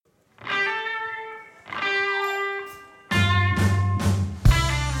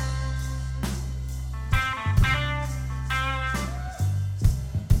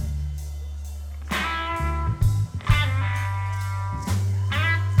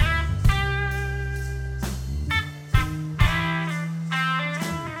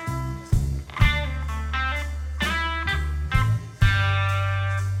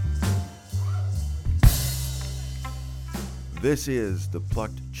This is the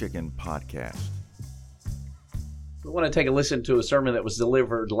Plucked Chicken Podcast. We want to take a listen to a sermon that was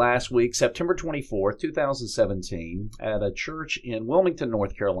delivered last week, September 24th, 2017, at a church in Wilmington,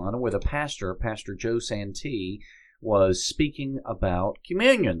 North Carolina, where the pastor, Pastor Joe Santee, was speaking about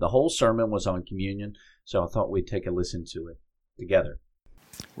communion. The whole sermon was on communion, so I thought we'd take a listen to it together.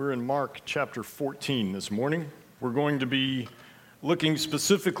 We're in Mark chapter 14 this morning. We're going to be looking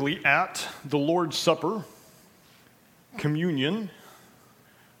specifically at the Lord's Supper, communion,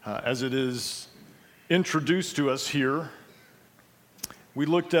 as it is introduced to us here. We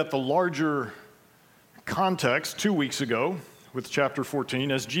looked at the larger context 2 weeks ago with chapter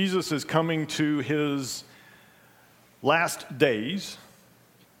 14 as Jesus is coming to his last days,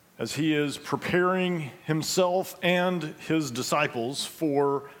 as he is preparing himself and his disciples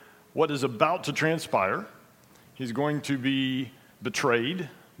for what is about to transpire. He's going to be betrayed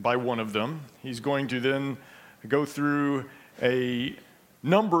by one of them. He's going to then go through a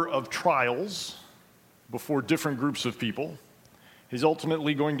number of trials before different groups of people. He's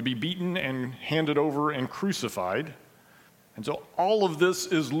ultimately going to be beaten and handed over and crucified. And so all of this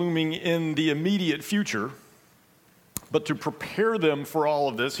is looming in the immediate future. But to prepare them for all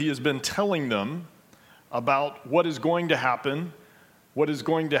of this, he has been telling them about what is going to happen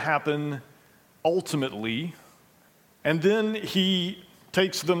ultimately. And then he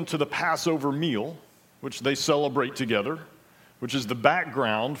takes them to the Passover meal, which they celebrate together, which is the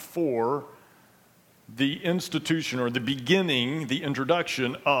background for the institution or the beginning, the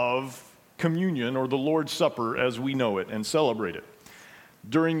introduction of communion or the Lord's Supper as we know it and celebrate it.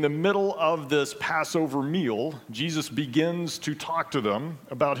 During the middle of this Passover meal, Jesus begins to talk to them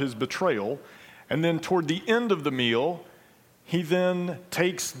about his betrayal, and then toward the end of the meal, he then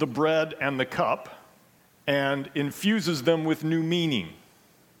takes the bread and the cup and infuses them with new meaning.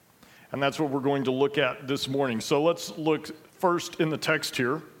 And that's what we're going to look at this morning. So let's look first in the text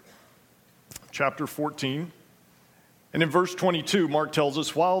here. Chapter 14. And in verse 22, Mark tells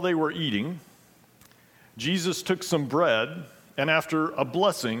us, while they were eating, Jesus took some bread, and after a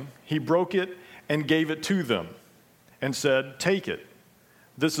blessing, he broke it and gave it to them, and said, "Take it,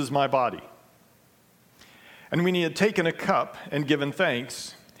 this is my body." And when he had taken a cup and given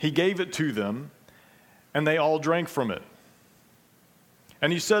thanks, he gave it to them, and they all drank from it.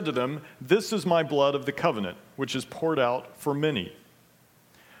 And he said to them, "This is my blood of the covenant, which is poured out for many.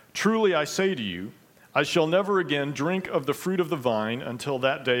 Truly I say to you, I shall never again drink of the fruit of the vine until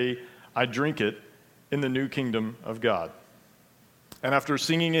that day I drink it in the new kingdom of God." And after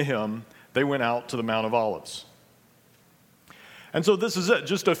singing a hymn, they went out to the Mount of Olives. And so this is it,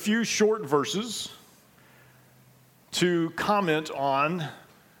 just a few short verses to comment on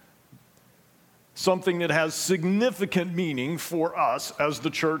something that has significant meaning for us as the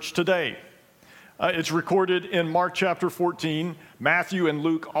church today. It's recorded in Mark chapter 14. Matthew and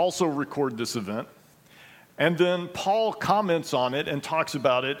Luke also record this event. And then Paul comments on it and talks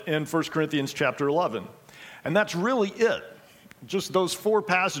about it in 1 Corinthians chapter 11. And that's really it. Just those four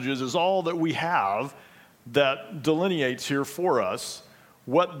passages is all that we have that delineates here for us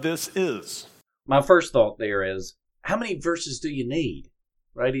what this is. My first thought there is, how many verses do you need?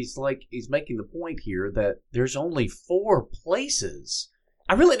 Right? He's making the point here that there's only 4 places.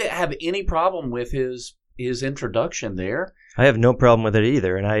 I really didn't have any problem with his introduction there. I have no problem with it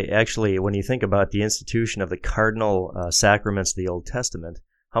either. And I actually, when you think about the institution of the cardinal sacraments of the Old Testament,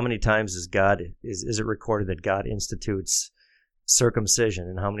 how many times is it recorded that God institutes circumcision,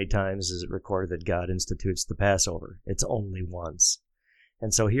 and how many times is it recorded that God institutes the Passover? It's only once.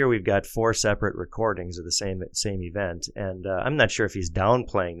 And so here we've got 4 separate recordings of the same event, and I'm not sure if he's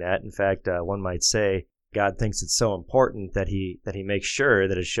downplaying that. In fact, one might say God thinks it's so important that he makes sure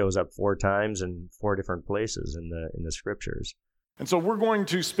that it shows up 4 times in 4 different places in the scriptures. And so we're going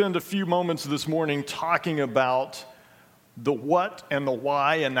to spend a few moments this morning talking about the what and the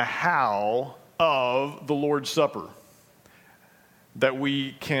why and the how of the Lord's Supper that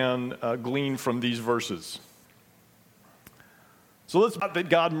we can glean from these verses. So let's talk that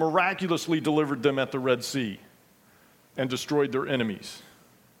God miraculously delivered them at the Red Sea and destroyed their enemies.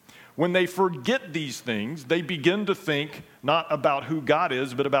 When they forget these things, they begin to think not about who God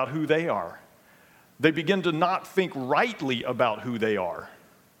is, but about who they are. They begin to not think rightly about who they are.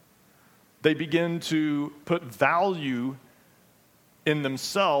 They begin to put value in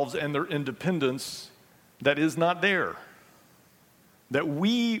themselves and their independence that is not there. That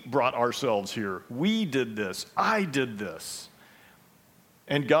we brought ourselves here. We did this. I did this.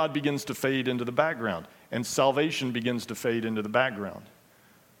 And God begins to fade into the background. And salvation begins to fade into the background.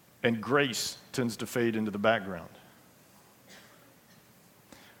 And grace tends to fade into the background.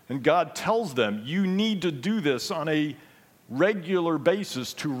 And God tells them, you need to do this on a regular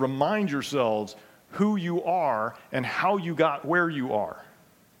basis to remind yourselves who you are and how you got where you are,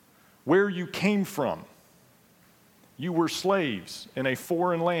 where you came from. You were slaves in a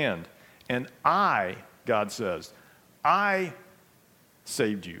foreign land, and I, God says, I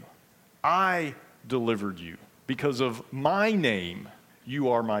saved you. I delivered you. Because of my name, you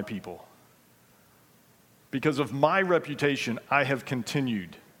are my people. Because of my reputation, I have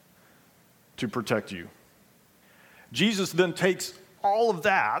continued to protect you. Jesus then takes all of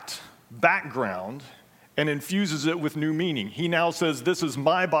that background and infuses it with new meaning. He now says, this is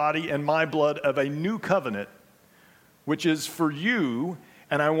my body and my blood of a new covenant, which is for you,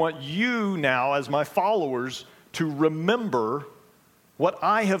 and I want you now, as my followers, to remember what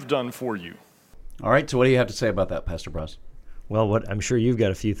I have done for you. All right, so what do you have to say about that, Pastor Bruss? Well, I'm sure you've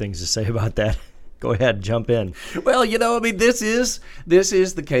got a few things to say about that. Go ahead, jump in. Well, this is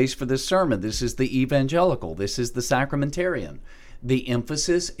the case for this sermon. This is the evangelical. This is the sacramentarian. The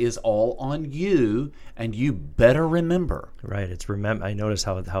emphasis is all on you, and you better remember. Right. It's remember. I notice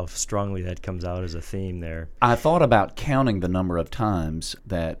how strongly that comes out as a theme there. I thought about counting the number of times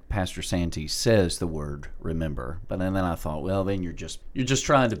that Pastor Santee says the word remember, but then I thought, well, then you're just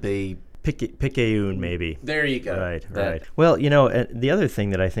trying to be Picayune, maybe. There you go. Right. Well, the other thing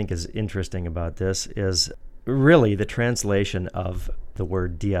that I think is interesting about this is really the translation of the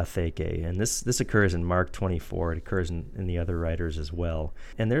word diatheke. And this occurs in Mark 24. It occurs in the other writers as well.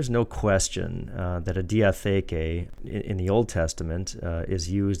 And there's no question that a diatheke in the Old Testament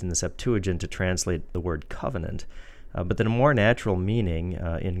is used in the Septuagint to translate the word covenant. But the more natural meaning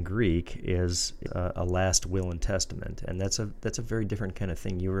in Greek is a last will and testament, and that's a very different kind of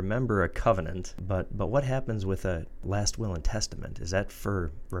thing. You remember a covenant, but what happens with a last will and testament? Is that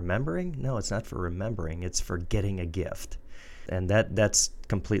for remembering? No, it's not for remembering. It's for getting a gift, and that's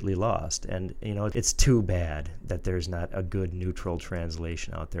completely lost. And it's too bad that there's not a good neutral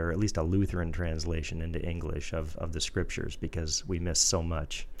translation out there, or at least a Lutheran translation into English of the Scriptures, because we miss so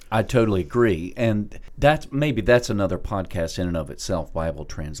much. I totally agree, and that's another podcast in and of itself, Bible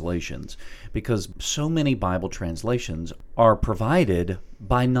translations, because so many Bible translations are provided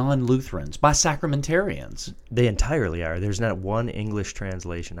by non-Lutherans, by sacramentarians. They entirely are. There's not one English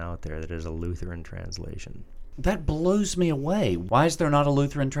translation out there that is a Lutheran translation. That blows me away. Why is there not a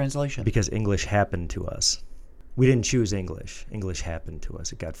Lutheran translation? Because English happened to us. We didn't choose English. English happened to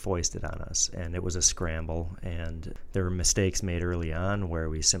us. It got foisted on us, and it was a scramble. And there were mistakes made early on where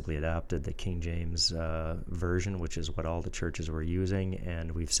we simply adopted the King James version, which is what all the churches were using, and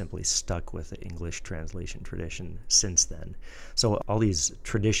we've simply stuck with the English translation tradition since then. So all these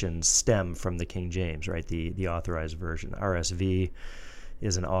traditions stem from the King James, right? The authorized version. RSV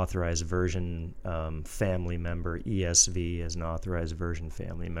is an authorized version family member. ESV is an authorized version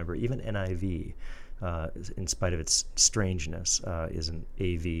family member. Even NIV, in spite of its strangeness, is an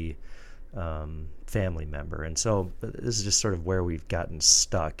AV family member. And so this is just sort of where we've gotten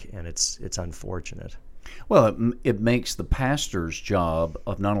stuck, and it's unfortunate. Well, it makes the pastor's job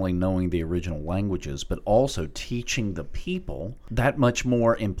of not only knowing the original languages, but also teaching the people that much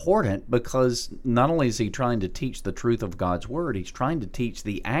more important, because not only is he trying to teach the truth of God's Word, he's trying to teach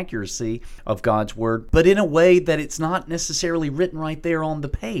the accuracy of God's Word, but in a way that it's not necessarily written right there on the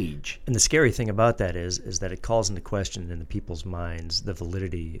page. And the scary thing about that is that it calls into question in the people's minds the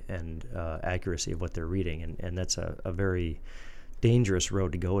validity and accuracy of what they're reading, and that's a very dangerous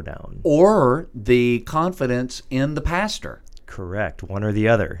road to go down. Or the confidence in the pastor. Correct. One or the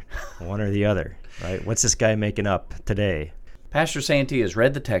other. Right? What's this guy making up today? Pastor Santee has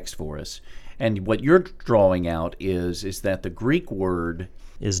read the text for us, and what you're drawing out is that the Greek word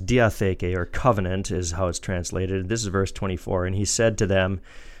is diatheke, or covenant, is how it's translated. This is verse 24. And he said to them,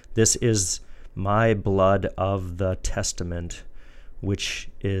 "This is my blood of the testament, which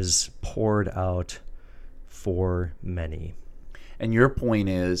is poured out for many." And your point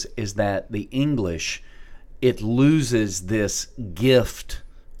is that the English, it loses this gift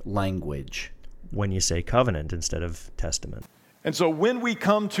language when you say covenant instead of testament. And so when we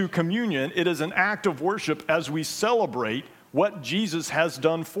come to communion, it is an act of worship as we celebrate what Jesus has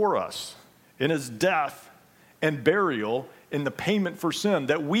done for us in his death and burial, in the payment for sin,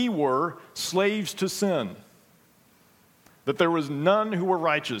 that we were slaves to sin, that there was none who were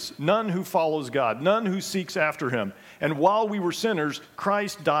righteous, none who follows God, none who seeks after him. And while we were sinners,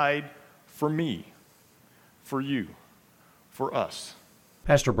 Christ died for me, for you, for us.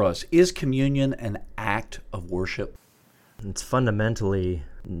 Pastor Bruss, is communion an act of worship? It's fundamentally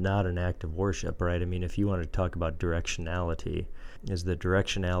not an act of worship, right? I mean, if you want to talk about directionality, is the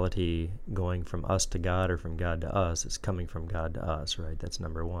directionality going from us to God or from God to us? It's coming from God to us, right? That's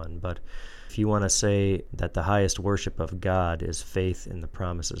number one. But if you want to say that the highest worship of God is faith in the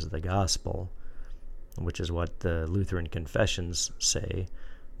promises of the gospel, which is what the Lutheran confessions say,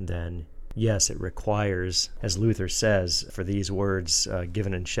 then yes, it requires, as Luther says, for these words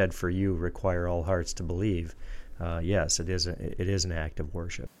given and shed for you require all hearts to believe. Yes, it is an act of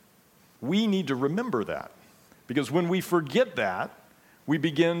worship. We need to remember that, because when we forget that, we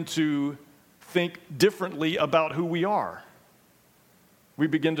begin to think differently about who we are. We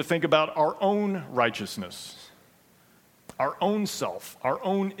begin to think about our own righteousness, our own self, our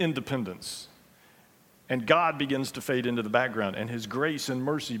own independence. And God begins to fade into the background, and His grace and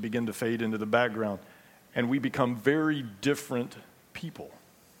mercy begin to fade into the background, and we become very different people.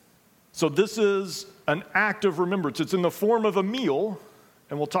 So this is an act of remembrance. It's in the form of a meal,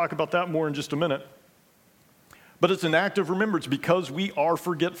 and we'll talk about that more in just a minute. But it's an act of remembrance because we are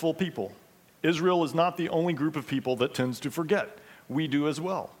forgetful people. Israel is not the only group of people that tends to forget. We do as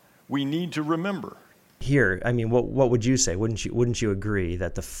well. We need to remember. Here, I mean, what would you say? Wouldn't you agree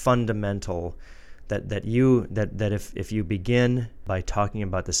that the fundamental that if you begin by talking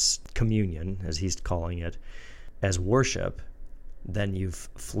about this communion, as he's calling it, as worship, then you've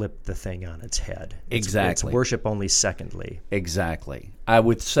flipped the thing on its head. Exactly. It's worship only secondly. Exactly. I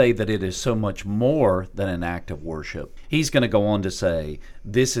would say that it is so much more than an act of worship. He's going to go on to say,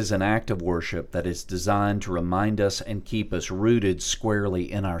 this is an act of worship that is designed to remind us and keep us rooted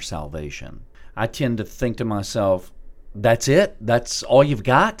squarely in our salvation. I tend to think to myself, that's it? That's all you've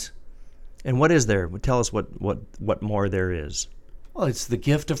got? And what is there? Tell us what more there is. Well, it's the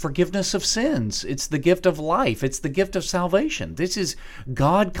gift of forgiveness of sins. It's the gift of life. It's the gift of salvation. This is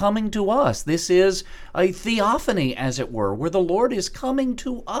God coming to us. This is a theophany, as it were, where the Lord is coming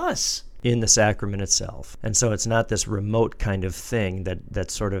to us. In the sacrament itself. And so it's not this remote kind of thing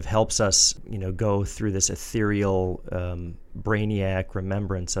that sort of helps us, go through this ethereal, brainiac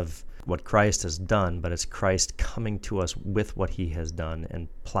remembrance of what Christ has done, but it's Christ coming to us with what He has done and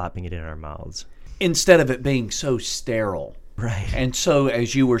plopping it in our mouths. Instead of it being so sterile. Right. And so,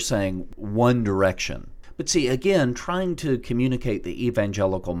 as you were saying, one direction. But see, again, trying to communicate the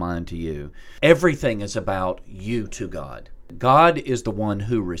evangelical mind to you, everything is about you to God. God is the one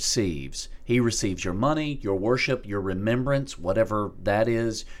who receives. He receives your money, your worship, your remembrance, whatever that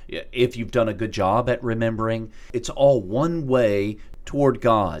is. If you've done a good job at remembering, it's all one way toward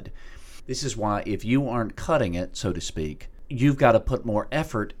God. This is why if you aren't cutting it, so to speak, you've got to put more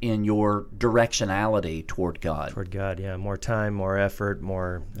effort in your directionality toward God. Toward God, yeah. More time, more effort,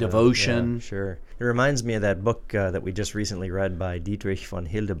 more devotion. Yeah, sure. It reminds me of that book that we just recently read by Dietrich von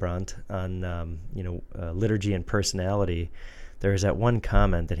Hildebrandt on, liturgy and personality. There's that one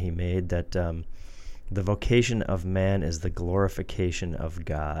comment that he made that the vocation of man is the glorification of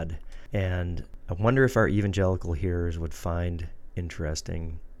God. And I wonder if our evangelical hearers would find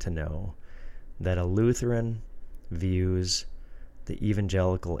interesting to know that a Lutheran views the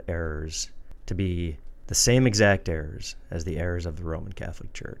evangelical errors to be the same exact errors as the errors of the Roman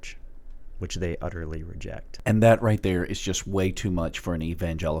Catholic Church, which they utterly reject. And that right there is just way too much for an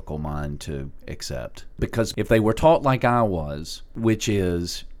evangelical mind to accept. Because if they were taught like I was, which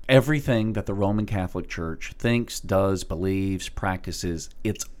is everything that the Roman Catholic Church thinks, does, believes, practices,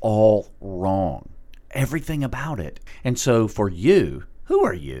 it's all wrong. Everything about it. And so for you, who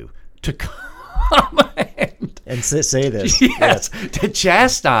are you to come and say this? Yes, to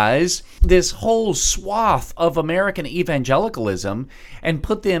chastise this whole swath of American evangelicalism and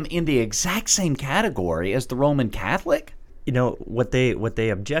put them in the exact same category as the Roman Catholic? What they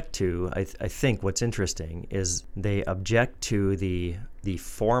object to, I think what's interesting is they object to the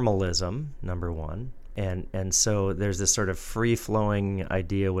formalism, number one. And so there's this sort of free-flowing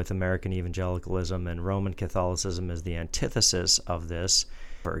idea with American evangelicalism, and Roman Catholicism is the antithesis of this.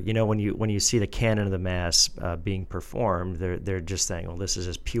 Or, when you see the canon of the Mass being performed, they're just saying, well, this is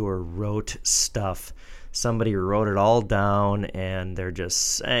just pure rote stuff. Somebody wrote it all down, and they're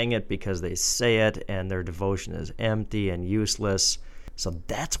just saying it because they say it, and their devotion is empty and useless. So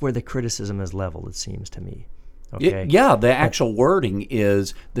that's where the criticism is leveled, it seems to me. Okay. Yeah, the actual wording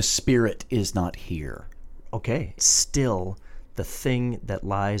is, the Spirit is not here. Okay. Still, the thing that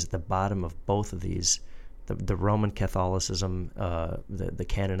lies at the bottom of both of these, the Roman Catholicism, the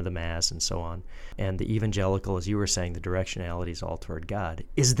canon of the Mass, and so on, and the evangelical, as you were saying, the directionality is all toward God,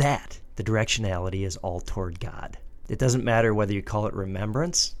 is that the directionality is all toward God. It doesn't matter whether you call it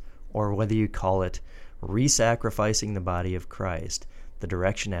remembrance or whether you call it re-sacrificing the body of Christ. The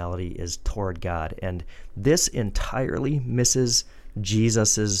directionality is toward God. And this entirely misses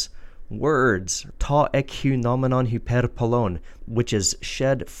Jesus's words, ta ekounomenon hyperpolon, which is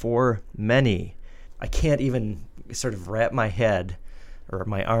shed for many. I can't even sort of wrap my head or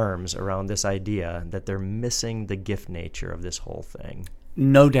my arms around this idea that they're missing the gift nature of this whole thing.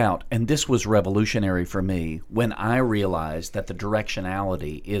 No doubt. And this was revolutionary for me when I realized that the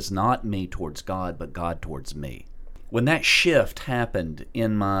directionality is not me towards God, but God towards me. When that shift happened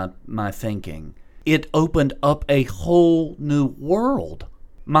in my thinking, it opened up a whole new world.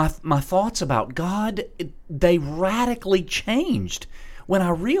 My thoughts about God, they radically changed when I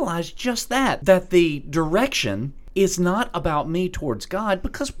realized just that the direction is not about me towards God,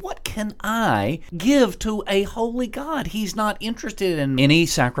 because what can I give to a holy God? He's not interested in any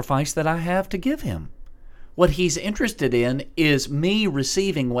sacrifice that I have to give him. What he's interested in is me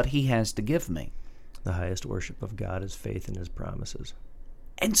receiving what he has to give me. The highest worship of God is faith in his promises.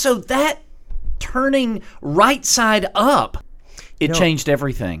 And so that turning right side up, it changed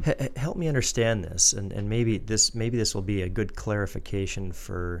everything. Help me understand this, and maybe this will be a good clarification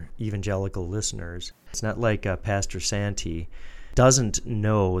for evangelical listeners. It's not like Pastor Santee doesn't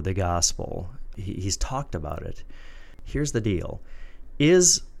know the gospel. He's talked about it. Here's the deal.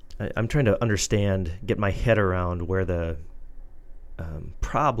 I'm trying to understand, get my head around where the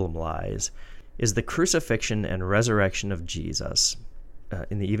problem lies. Is the crucifixion and resurrection of Jesus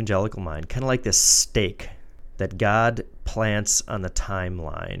in the evangelical mind kind of like this stake that God plants on the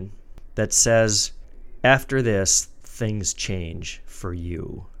timeline that says, after this, things change for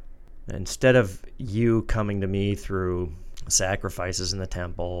you. Instead of you coming to me through sacrifices in the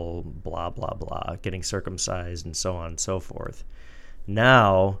temple, blah, blah, blah, getting circumcised and so on and so forth,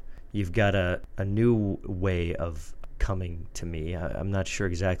 now you've got a new way of coming to me. I'm not sure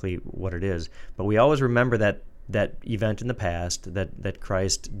exactly what it is, but we always remember that event in the past, that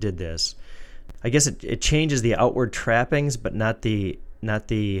Christ did this. I guess it changes the outward trappings, but not the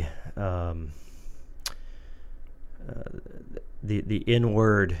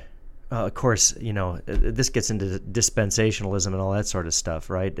inward. Of course, this gets into dispensationalism and all that sort of stuff,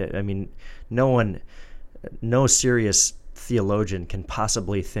 right? I mean, no serious theologian can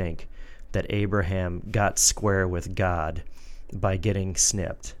possibly think that Abraham got square with God by getting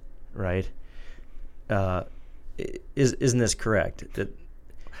snipped, right? Isn't this correct?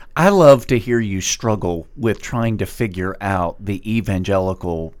 I love to hear you struggle with trying to figure out the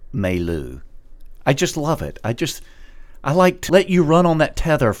evangelical milieu. I just love it. I like to let you run on that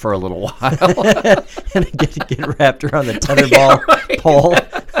tether for a little while. And get wrapped around the tetherball pole.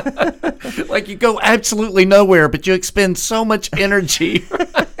 Like you go absolutely nowhere, but you expend so much energy.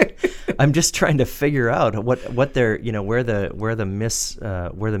 I'm just trying to figure out what they're, where the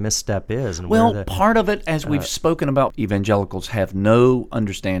misstep is. And part of it, as we've spoken about, evangelicals have no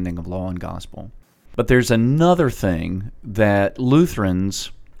understanding of law and gospel. But there's another thing that Lutherans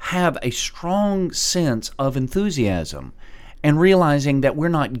have a strong sense of enthusiasm and realizing that we're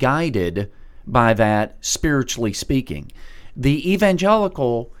not guided by that spiritually speaking. The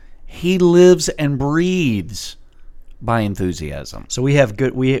evangelical, he lives and breathes by enthusiasm. So we have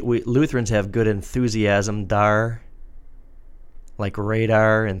good. We Lutherans have good enthusiasm dar, like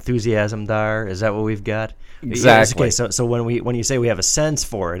radar enthusiasm dar. Is that what we've got? Exactly. Okay. So when you say we have a sense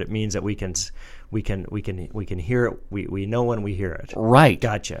for it, it means that we can hear it. We know when we hear it. Right.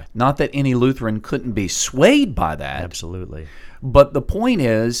 Gotcha. Not that any Lutheran couldn't be swayed by that. Absolutely. But the point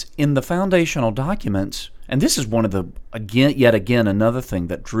is, in the foundational documents, and this is one of the yet again another thing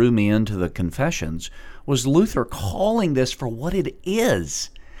that drew me into the Confessions, was Luther calling this for what it is.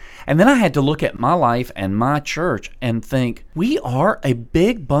 And then I had to look at my life and my church and think, we are a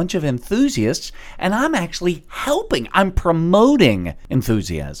big bunch of enthusiasts, and I'm actually helping. I'm promoting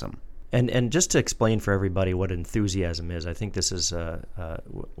enthusiasm. And just to explain for everybody what enthusiasm is, I think this is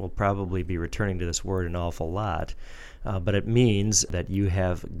we'll probably be returning to this word an awful lot, but it means that you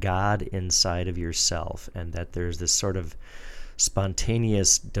have God inside of yourself, and that there's this sort of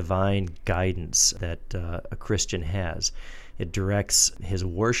spontaneous divine guidance that a Christian has. It directs his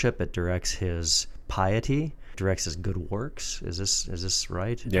worship, it directs his piety, it directs his good works. Is this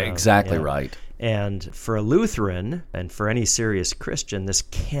right? Yeah, exactly right. And for a Lutheran, and for any serious Christian, this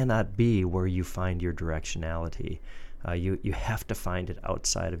cannot be where you find your directionality. You have to find it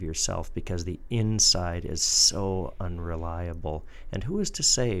outside of yourself, because the inside is so unreliable. And who is to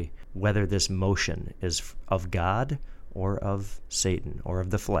say whether this motion is of God or of Satan or of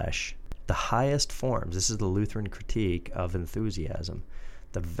the flesh? The highest forms, this is the Lutheran critique of enthusiasm,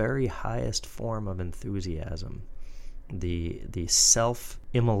 the very highest form of enthusiasm, the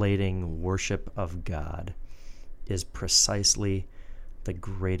self-immolating worship of God, is precisely the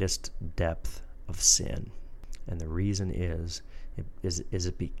greatest depth of sin. And the reason is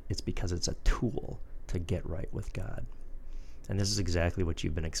it's because it's a tool to get right with God. And this is exactly what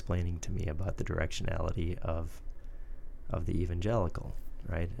you've been explaining to me about the directionality of the evangelical,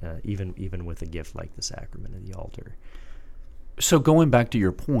 right? Even with a gift like the sacrament of the altar. So going back to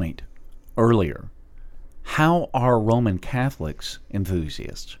your point earlier, how are Roman Catholics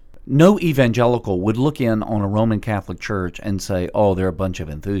enthusiasts? No evangelical would look in on a Roman Catholic church and say, oh, they're a bunch of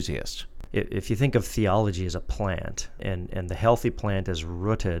enthusiasts. If you think of theology as a plant, and the healthy plant is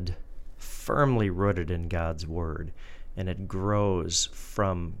firmly rooted in God's Word, and it grows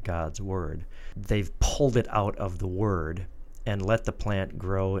from God's Word, they've pulled it out of the Word and let the plant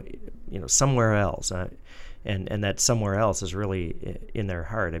grow, somewhere else. And that somewhere else is really in their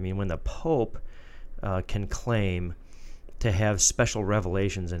heart. I mean, when the Pope can claim to have special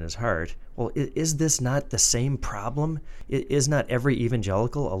revelations in his heart, well, is this not the same problem? Is not every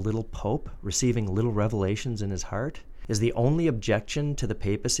evangelical a little pope receiving little revelations in his heart? Is the only objection to the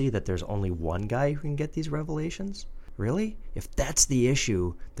papacy that there's only one guy who can get these revelations? Really? If that's the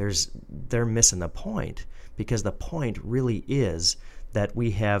issue, they're missing the point, because the point really is that we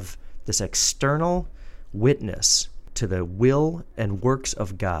have this external witness to the will and works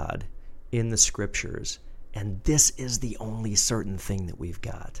of God in the Scriptures, and this is the only certain thing that we've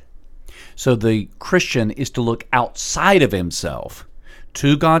got. So the Christian is to look outside of himself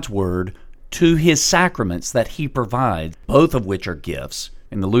to God's Word, to His sacraments that He provides, both of which are gifts.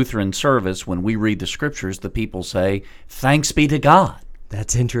 In the Lutheran service, when we read the Scriptures, the people say, "Thanks be to God."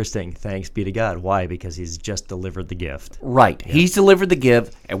 That's interesting. Thanks be to God. Why? Because He's just delivered the gift. Right. Yeah. He's delivered the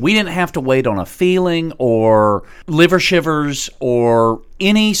gift, and we didn't have to wait on a feeling or liver shivers or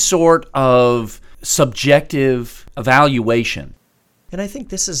any sort of subjective evaluation. And I think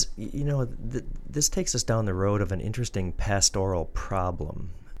this is, this takes us down the road of an interesting pastoral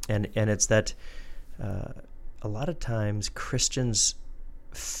problem. And it's that a lot of times Christians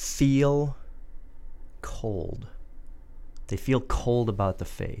feel cold. They feel cold about the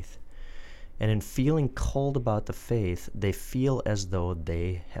faith. And in feeling cold about the faith, they feel as though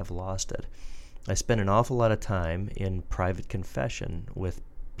they have lost it. I spend an awful lot of time in private confession with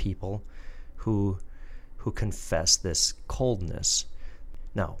people who confess this coldness.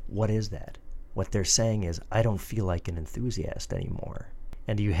 Now, what is that? What they're saying is, I don't feel like an enthusiast anymore.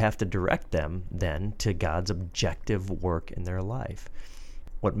 And you have to direct them then to God's objective work in their life.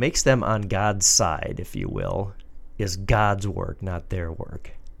 What makes them on God's side, if you will, is God's work, not their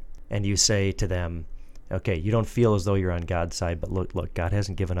work. And you say to them, okay, you don't feel as though you're on God's side, but look, God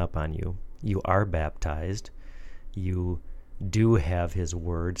hasn't given up on you. You are baptized. You do have His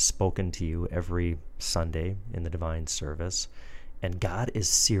word spoken to you every Sunday in the divine service. And God is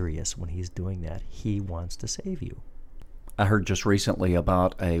serious when He's doing that. He wants to save you. I heard just recently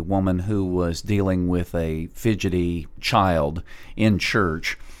about a woman who was dealing with a fidgety child in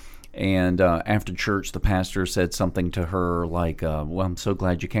church. And after church, the pastor said something to her like, well, I'm so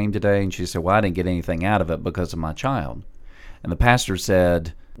glad you came today. And she said, well, I didn't get anything out of it because of my child. And the pastor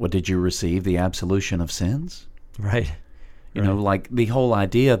said, well, did you receive the absolution of sins? Right. You know, like the whole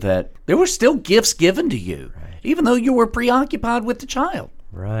idea that there were still gifts given to you, even though you were preoccupied with the child.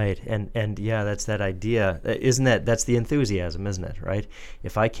 Right. And yeah, that's that idea. That's the enthusiasm, isn't it? Right.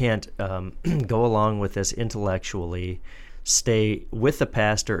 If I can't go along with this intellectually, stay with the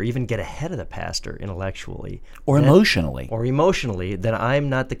pastor, or even get ahead of the pastor intellectually. Or emotionally, then I'm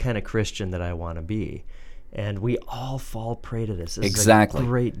not the kind of Christian that I want to be. And we all fall prey to this. This exactly. is a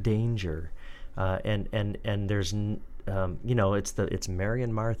great danger. And there's... it's Mary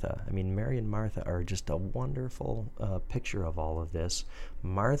and Martha. I mean, Mary and Martha are just a wonderful picture of all of this.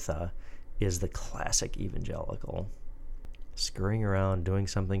 Martha is the classic evangelical, scurrying around doing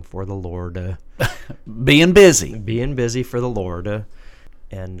something for the Lord. Being busy for the Lord.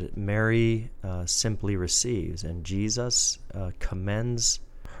 And Mary simply receives. And Jesus commends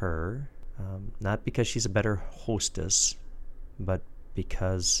her, not because she's a better hostess, but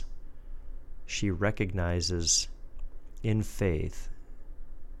because she recognizes in faith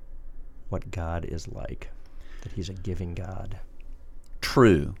what God is like, that He's a giving God.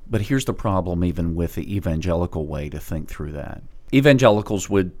 True, but here's the problem even with the evangelical way to think through that. Evangelicals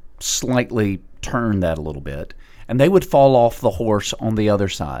would slightly turn that a little bit, and they would fall off the horse on the other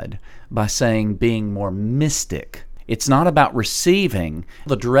side by saying being more mystic. It's not about receiving.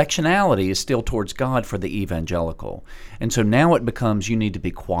 The directionality is still towards God for the evangelical. And so now it becomes you need to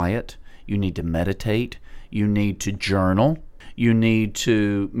be quiet, you need to meditate, you need to journal. You need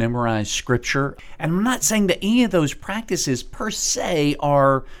to memorize Scripture. And I'm not saying that any of those practices per se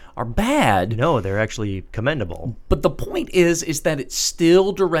are are bad. No, they're actually commendable. But the point is that it's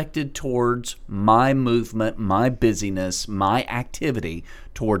still directed towards my movement, my busyness, my activity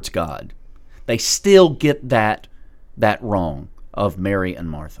towards God. They still get that wrong of Mary and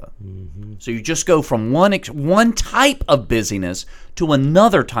Martha. Mm-hmm. So you just go from one type of busyness to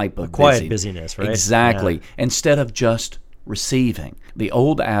another type of quiet busyness, right? Exactly. Yeah. Instead of just receiving. The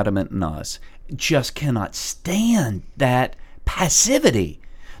old adamant in us just cannot stand that passivity,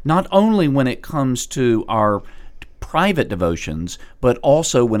 not only when it comes to our private devotions, but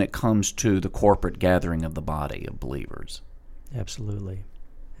also when it comes to the corporate gathering of the body of believers. Absolutely.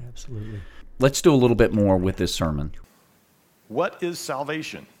 Absolutely. Let's do a little bit more with this sermon. What is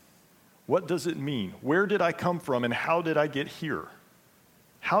salvation? What does it mean? Where did I come from and how did I get here?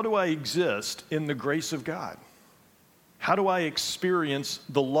 How do I exist in the grace of God? How do I experience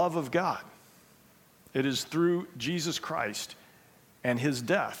the love of God? It is through Jesus Christ and his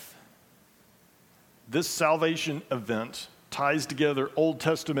death. This salvation event ties together Old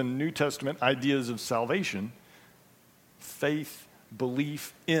Testament and New Testament ideas of salvation, faith,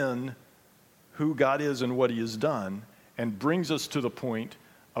 belief in who God is and what he has done, and brings us to the point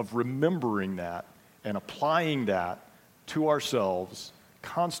of remembering that and applying that to ourselves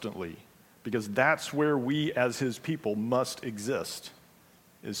constantly, because that's where we as his people must exist,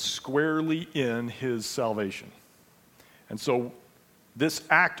 is squarely in his salvation. And so this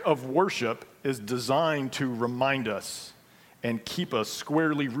act of worship is designed to remind us and keep us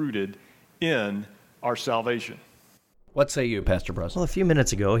squarely rooted in our salvation. What say you, Pastor Bruss? Well, a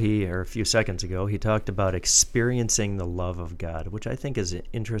few seconds ago, he talked about experiencing the love of God, which I think is an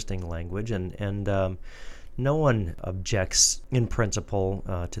interesting language, and no one objects in principle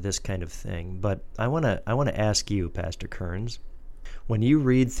to this kind of thing. But I want to ask you, Pastor Kerns, when you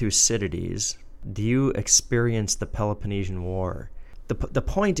read Thucydides, do you experience the Peloponnesian War? The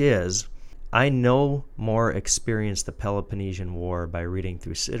point is, I no more experience the Peloponnesian War by reading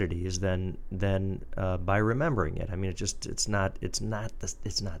Thucydides than by remembering it. I mean, it's not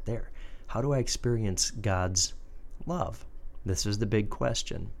there. How do I experience God's love? This is the big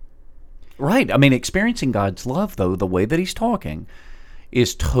question. Right. I mean, experiencing God's love, though, the way that he's talking,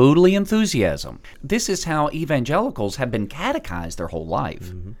 is totally enthusiasm. This is how evangelicals have been catechized their whole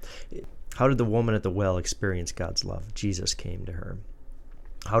life. Mm-hmm. How did the woman at the well experience God's love? Jesus came to her.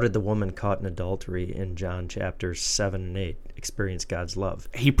 How did the woman caught in adultery in John chapters 7 and 8 experience God's love?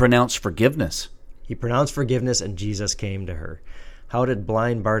 He pronounced forgiveness. He pronounced forgiveness, and Jesus came to her. How did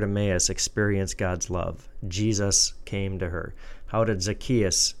blind Bartimaeus experience God's love? Jesus came to her. How did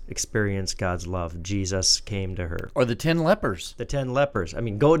Zacchaeus experience God's love? Jesus came to her. Or the 10 lepers. The 10 lepers. I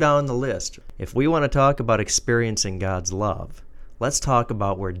mean, go down the list. If we want to talk about experiencing God's love, let's talk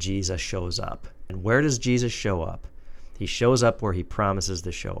about where Jesus shows up. And where does Jesus show up? He shows up where he promises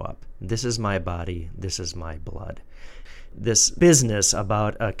to show up. This is my body. This is my blood. This business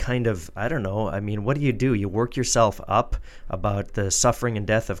about a kind of, I don't know, I mean, what do? You work yourself up about the suffering and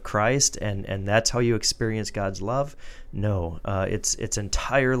death of Christ, and that's how you experience God's love? No, it's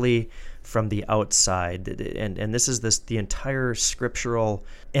entirely from the outside, and this is the entire scriptural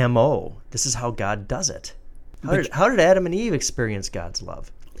MO. This is how God does it. How did Adam and Eve experience God's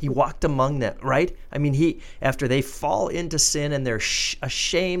love? He walked among them, right? I mean, after they fall into sin and they're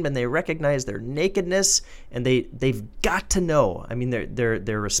ashamed and they recognize their nakedness, and they've got to know. I mean,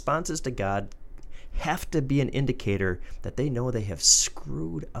 their responses to God have to be an indicator that they know they have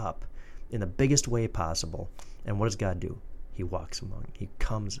screwed up in the biggest way possible. And what does God do? He walks among. He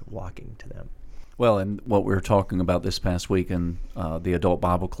comes walking to them. Well, and what we were talking about this past week in the adult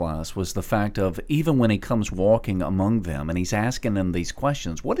Bible class was the fact of even when he comes walking among them and he's asking them these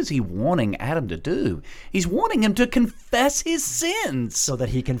questions, what is he wanting Adam to do? He's wanting him to confess his sins so that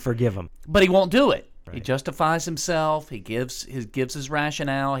he can forgive them. But he won't do it. Right. He justifies himself. He gives his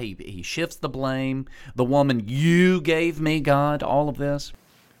rationale. He shifts the blame. The woman, you gave me, God, all of this.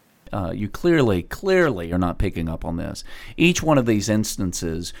 You clearly are not picking up on this. Each one of these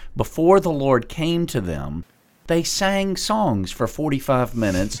instances, before the Lord came to them, they sang songs for 45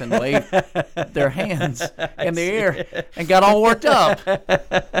 minutes and waved their hands in the air and got all worked up.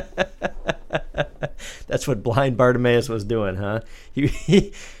 That's what blind Bartimaeus was doing, huh?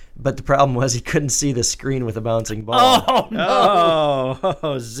 But the problem was he couldn't see the screen with a bouncing ball. Oh, no.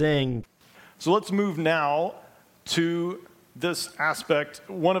 Oh, zing. So let's move now to this aspect.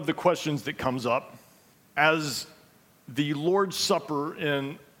 One of the questions that comes up as the Lord's Supper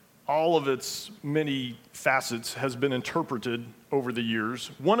in all of its many facets has been interpreted over the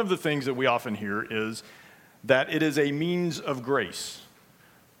years, one of the things that we often hear is that it is a means of grace,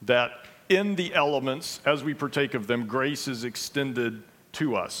 that in the elements, as we partake of them, grace is extended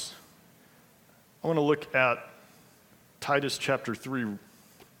to us. I want to look at Titus chapter 3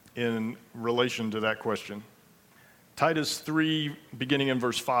 in relation to that question. Titus 3, beginning in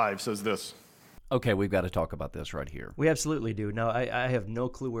verse 5, says this. Okay, we've got to talk about this right here. We absolutely do. Now, I have no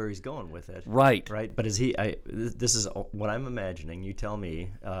clue where he's going with it. Right. Right? But this is what I'm imagining. You tell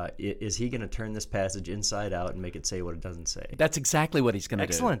me. Is he going to turn this passage inside out and make it say what it doesn't say? That's exactly what he's going to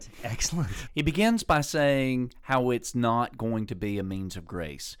do. Excellent. Excellent. He begins by saying how it's not going to be a means of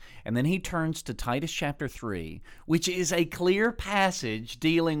grace. And then he turns to Titus chapter 3, which is a clear passage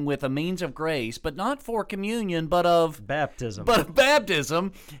dealing with a means of grace, but not for communion, but of baptism. But of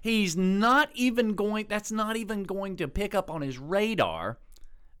baptism. He's not even that's not even going to pick up on his radar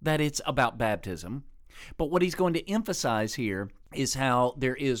that it's about baptism. But what he's going to emphasize here is how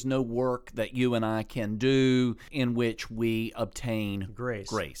there is no work that you and I can do in which we obtain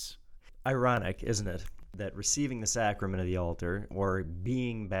grace. Ironic, isn't it, that receiving the sacrament of the altar or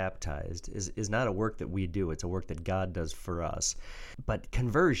being baptized is not a work that we do. It's a work that God does for us. But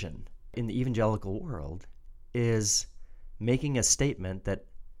conversion in the evangelical world is making a statement that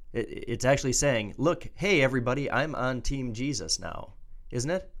it's actually saying, look, hey, everybody, I'm on Team Jesus now, isn't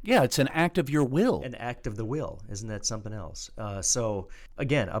it? Yeah, it's an act of your will. An act of the will. Isn't that something else? So,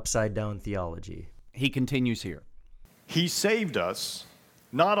 again, upside-down theology. He continues here. He saved us,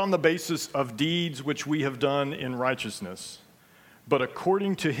 not on the basis of deeds which we have done in righteousness, but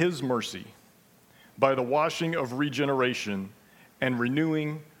according to his mercy, by the washing of regeneration and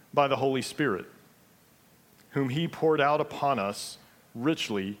renewing by the Holy Spirit, whom he poured out upon us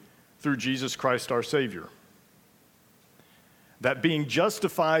richly through Jesus Christ our Savior, that being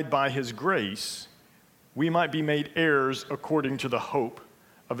justified by his grace, we might be made heirs according to the hope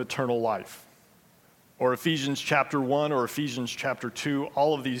of eternal life. Or Ephesians chapter 1 or Ephesians chapter 2,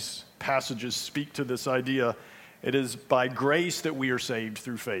 all of these passages speak to this idea. It is by grace that we are saved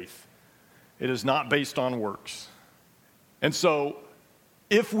through faith. It is not based on works. And so,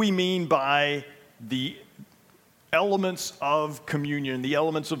 if we mean by the elements of communion, the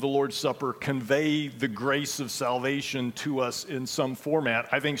elements of the Lord's Supper convey the grace of salvation to us in some format,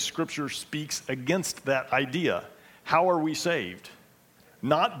 I think Scripture speaks against that idea. How are we saved?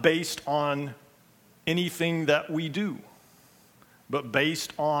 Not based on anything that we do, but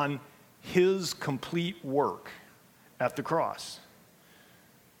based on his complete work at the cross.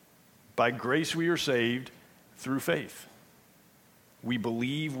 By grace we are saved through faith. We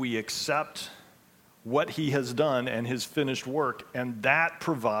believe, we accept what he has done and his finished work, and that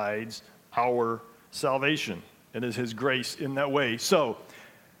provides our salvation. It is his grace in that way. So,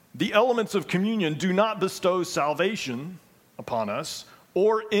 the elements of communion do not bestow salvation upon us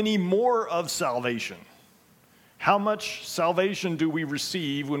or any more of salvation. How much salvation do we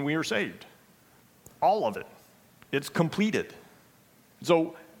receive when we are saved? All of it. It's completed.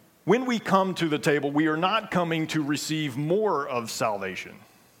 So, when we come to the table, we are not coming to receive more of salvation.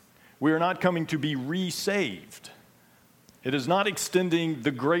 We are not coming to be re-saved. It is not extending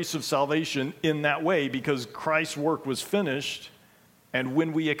the grace of salvation in that way because Christ's work was finished, and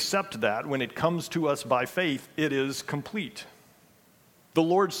when we accept that, when it comes to us by faith, it is complete. The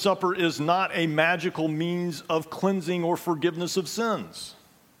Lord's Supper is not a magical means of cleansing or forgiveness of sins.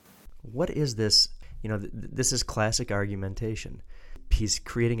 What is this? This is classic argumentation. He's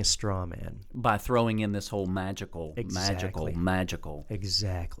creating a straw man. By throwing in this whole magical. Exactly.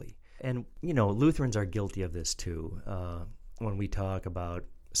 And, Lutherans are guilty of this too. When we talk about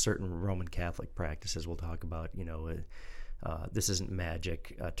certain Roman Catholic practices, we'll talk about, this isn't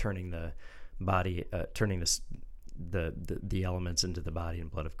magic, turning the body, turning the elements into the body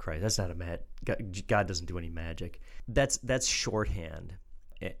and blood of Christ. That's not God doesn't do any magic. That's shorthand,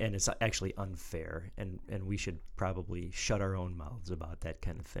 and it's actually unfair, and we should probably shut our own mouths about that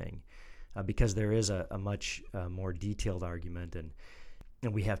kind of thing, because there is a much more detailed argument, and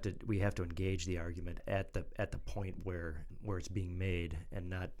we have to engage the argument at the point where it's being made, and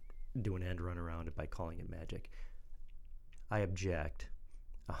not do an end run around it by calling it magic. I object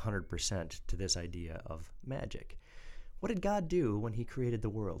 100% to this idea of magic. What did God do when he created the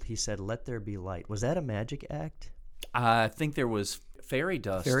world? He said, "Let there be light." Was that a magic act? I think there was fairy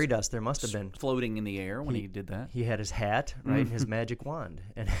dust. Fairy dust. There must have been floating in the air when he did that. He had his hat, right, and his magic wand,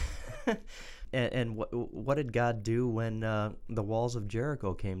 and what did God do when the walls of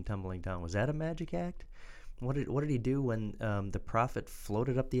Jericho came tumbling down? Was that a magic act? What did he do when the prophet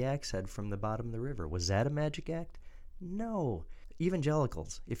floated up the axe head from the bottom of the river? Was that a magic act? No.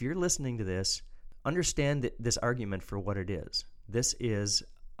 Evangelicals, if you're listening to this, understand this argument for what it is. This is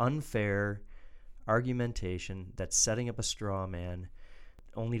unfair argumentation that's setting up a straw man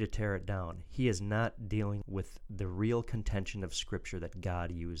only to tear it down. He is not dealing with the real contention of Scripture that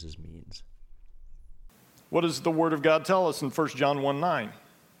God uses means. What does the Word of God tell us in 1 John 1:9?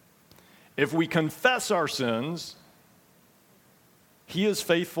 If we confess our sins, He is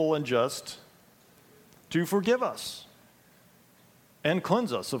faithful and just to forgive us and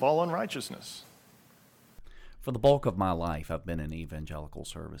cleanse us of all unrighteousness. For the bulk of my life, I've been in evangelical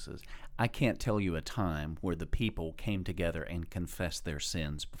services. I can't tell you a time where the people came together and confessed their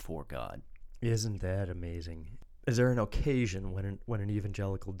sins before God. Isn't that amazing? Is there an occasion when an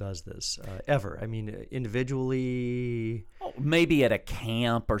evangelical does this? Ever? I mean, individually? Oh, maybe at a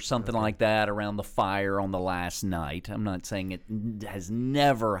camp or something like that around the fire on the last night. I'm not saying it has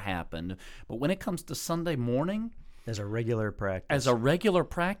never happened. But when it comes to Sunday morning, as a regular practice? As a regular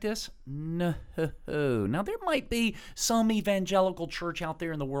practice? No. Now, there might be some evangelical church out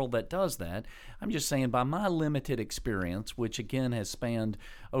there in the world that does that. I'm just saying, by my limited experience, which again has spanned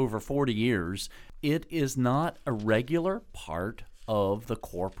over 40 years, it is not a regular part of the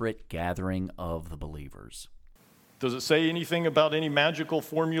corporate gathering of the believers. Does it say anything about any magical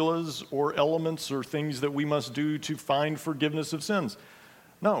formulas or elements or things that we must do to find forgiveness of sins?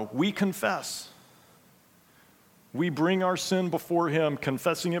 No, we confess. We bring our sin before Him,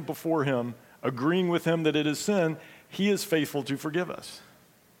 confessing it before Him, agreeing with Him that it is sin. He is faithful to forgive us.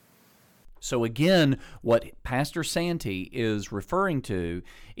 So again, what Pastor Santee is referring to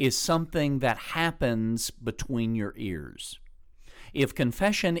is something that happens between your ears. If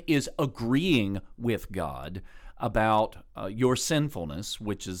confession is agreeing with God about your sinfulness,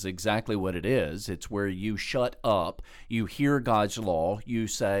 which is exactly what it is, it's where you shut up, you hear God's law, you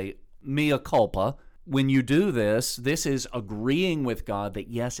say, mea culpa. When you do this, this is agreeing with God that,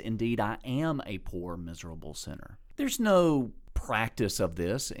 yes, indeed, I am a poor, miserable sinner. There's no practice of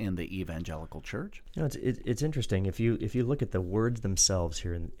this in the evangelical church. You know, it's interesting. If you look at the words themselves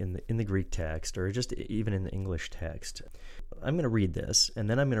here in the Greek text, or just even in the English text, I'm going to read this, and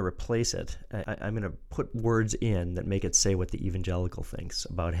then I'm going to replace it. I'm going to put words in that make it say what the evangelical thinks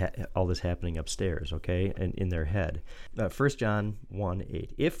about all this happening upstairs, okay, and in their head. 1 John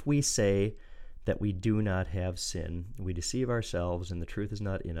 1:8. If we say that we do not have sin, we deceive ourselves, and the truth is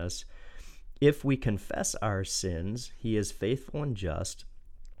not in us. If we confess our sins, He is faithful and just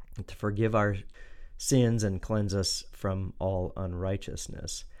to forgive our sins and cleanse us from all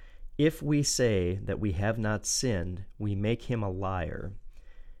unrighteousness. If we say that we have not sinned, we make Him a liar,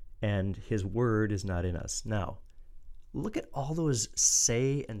 and His word is not in us. Now, look at all those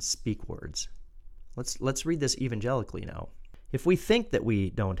say and speak words. Let's read this evangelically now. If we think that we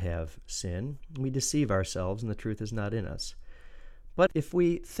don't have sin, we deceive ourselves and the truth is not in us. But if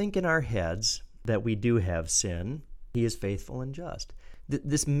we think in our heads that we do have sin, He is faithful and just.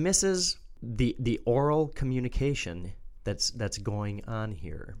 This misses the oral communication that's going on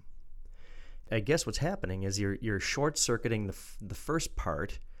here. I guess what's happening is you're short-circuiting the first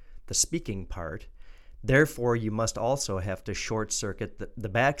part, the speaking part. Therefore, you must also have to short-circuit the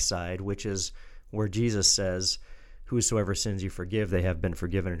backside, which is where Jesus says, whosoever sins you forgive, they have been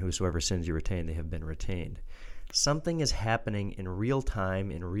forgiven, and whosoever sins you retain, they have been retained. Something is happening in real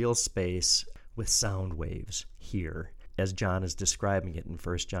time, in real space, with sound waves here, as John is describing it in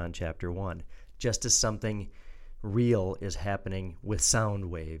 1 John chapter 1, just as something real is happening with sound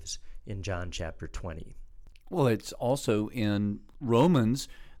waves in John chapter 20. Well, it's also in Romans,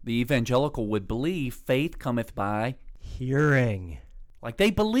 the evangelical would believe faith cometh by hearing. Like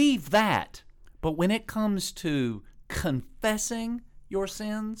they believe that. But when it comes to confessing your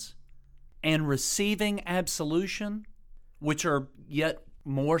sins and receiving absolution, which are yet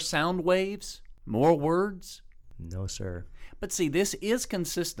more sound waves, more words. No, sir. But see, this is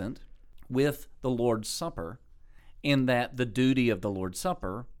consistent with the Lord's Supper in that the duty of the Lord's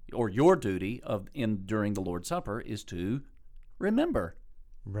Supper, or your duty during the Lord's Supper, is to remember.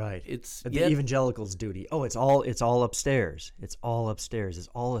 Right. It's the evangelical's duty. Oh, it's all upstairs. It's all upstairs. It's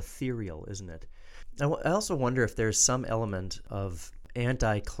all ethereal, isn't it? I also wonder if there's some element of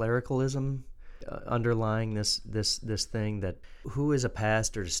anti-clericalism underlying this thing, that who is a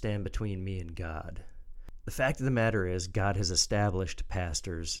pastor to stand between me and God? The fact of the matter is, God has established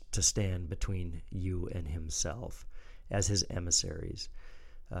pastors to stand between you and Himself as His emissaries,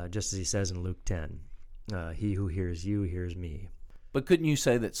 just as He says in Luke 10, he who hears you hears me. But couldn't you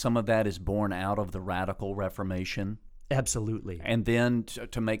say that some of that is born out of the radical Reformation? Absolutely. And then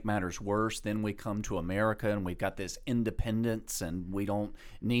to make matters worse, then we come to America and we've got this independence and we don't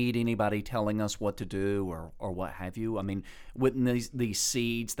need anybody telling us what to do or what have you. I mean, with these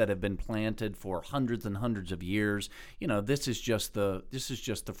seeds that have been planted for hundreds and hundreds of years, this is just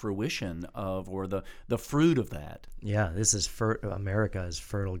the fruition of, or the fruit of that. Yeah, this is America is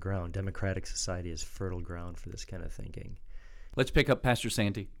fertile ground. Democratic society is fertile ground for this kind of thinking. Let's pick up Pastor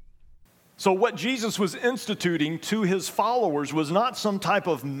Santee. So what Jesus was instituting to his followers was not some type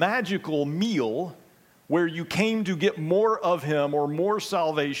of magical meal where you came to get more of him or more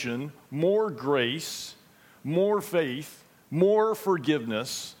salvation, more grace, more faith, more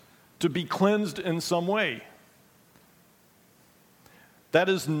forgiveness, to be cleansed in some way. That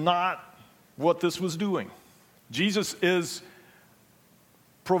is not what this was doing. Jesus is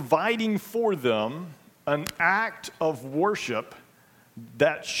providing for them an act of worship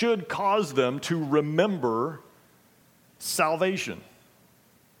that should cause them to remember salvation,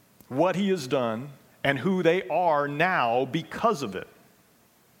 what he has done, and who they are now because of it.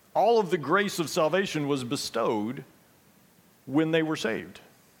 All of the grace of salvation was bestowed when they were saved.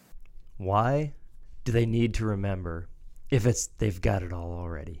 Why do they need to remember if they've got it all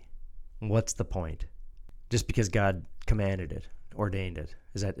already? What's the point? Just because God commanded it, ordained it.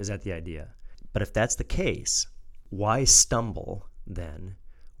 Is that the idea? But if that's the case, why stumble then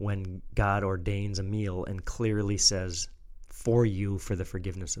when God ordains a meal and clearly says, for you, for the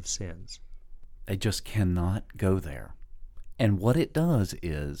forgiveness of sins? They just cannot go there. And what it does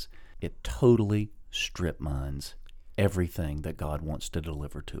is it totally strip mines everything that God wants to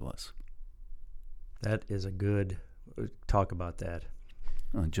deliver to us. That is a good talk about that.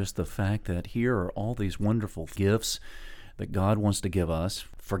 Just the fact that here are all these wonderful gifts that God wants to give us: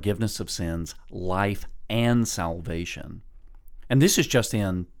 forgiveness of sins, life, and salvation. And this is just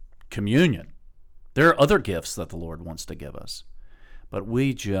in communion. There are other gifts that the Lord wants to give us. But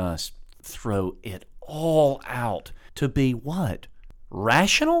we just throw it all out to be what?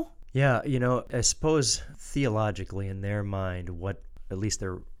 Rational? Yeah, I suppose theologically in their mind, what at least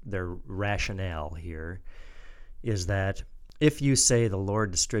their rationale here is that if you say the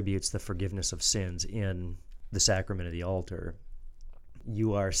Lord distributes the forgiveness of sins in the sacrament of the altar,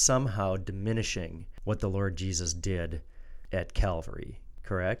 you are somehow diminishing what the Lord Jesus did at Calvary,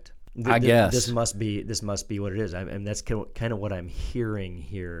 correct? I guess this must be what it is. And that's kind of what I'm hearing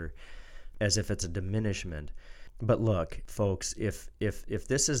here, as if it's a diminishment. But look, folks, if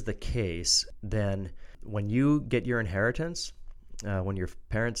this is the case, then when you get your inheritance, when your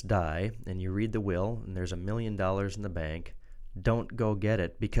parents die and you read the will and there's $1 million in the bank, don't go get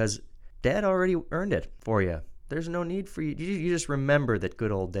it because Dad already earned it for you. There's no need for you. You just remember that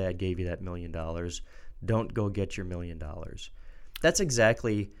good old Dad gave you that $1 million. Don't go get your $1 million. That's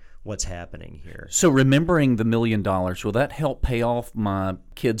exactly what's happening here. So remembering the $1 million, will that help pay off my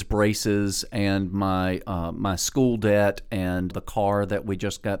kids' braces and my school debt and the car that we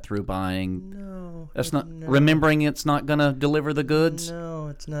just got through buying? No. That's not no. Remembering it's not going to deliver the goods? No,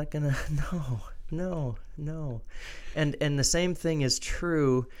 it's not going to. No. And the same thing is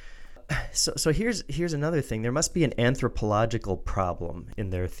true. So here's another thing. There must be an anthropological problem in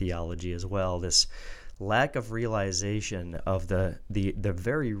their theology as well. This lack of realization of the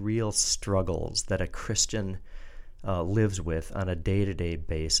very real struggles that a Christian lives with on a day-to-day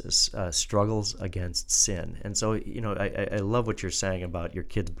basis, struggles against sin. And so, I love what you're saying about your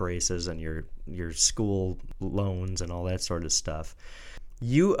kids' braces and your school loans and all that sort of stuff.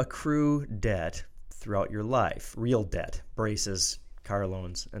 You accrue debt throughout your life, real debt, braces, car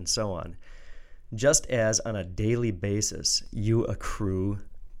loans, and so on, just as on a daily basis you accrue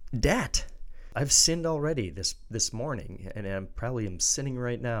debt. I've sinned already this morning, and I probably am sinning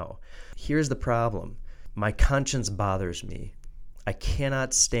right now. Here's the problem. My conscience bothers me. I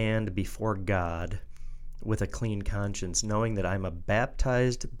cannot stand before God with a clean conscience, knowing that I'm a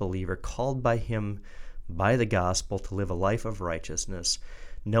baptized believer called by Him by the gospel to live a life of righteousness,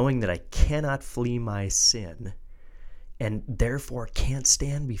 knowing that I cannot flee my sin and therefore can't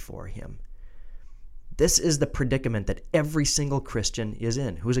stand before Him. This is the predicament that every single Christian is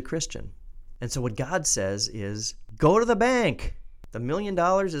in who's a Christian. And so what God says is, go to the bank. The $1 million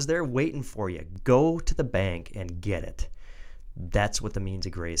is there waiting for you. Go to the bank and get it. That's what the means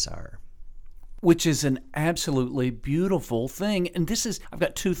of grace are. Which is an absolutely beautiful thing. And I've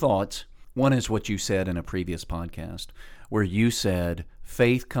got two thoughts. One is what you said in a previous podcast, where you said,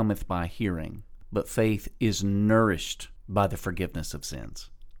 faith cometh by hearing, but faith is nourished by the forgiveness of sins.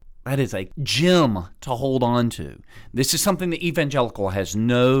 That is a gem to hold on to. This is something the evangelical has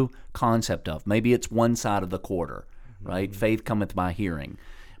no concept of. Maybe it's one side of the quarter, right? Mm-hmm. Faith cometh by hearing.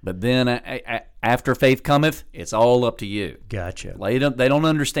 But then after faith cometh, it's all up to you. Gotcha. They don't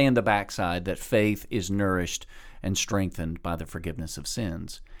understand the backside, that faith is nourished and strengthened by the forgiveness of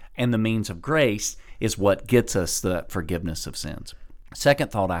sins. And the means of grace is what gets us that forgiveness of sins.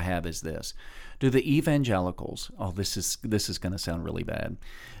 Second thought I have is this. Do the evangelicals, this is going to sound really bad.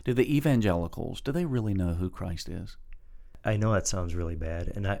 Do the evangelicals, do they really know who Christ is? I know that sounds really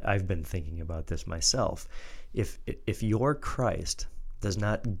bad, and I've been thinking about this myself. If your Christ does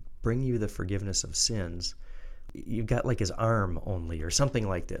not bring you the forgiveness of sins, you've got like his arm only or something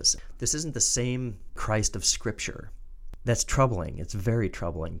like this. This isn't the same Christ of Scripture. That's troubling. It's very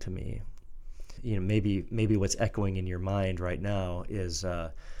troubling to me. Maybe what's echoing in your mind right now is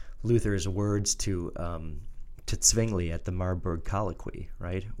Luther's words to Zwingli at the Marburg Colloquy,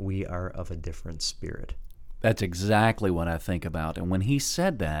 right? We are of a different spirit. That's exactly what I think about. And when he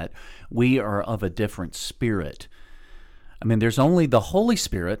said that, we are of a different spirit. I mean, there's only the Holy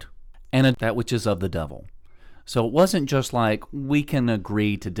Spirit and that which is of the devil. So it wasn't just like we can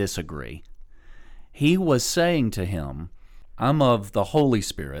agree to disagree. He was saying to him, I'm of the Holy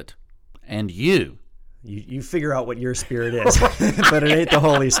Spirit, and you. You figure out what your spirit is, but it ain't the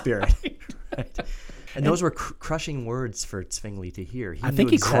Holy Spirit. Right. And those were crushing words for Zwingli to hear. I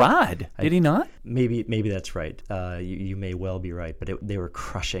think he cried. Did he not? Maybe that's right. You may well be right, but they were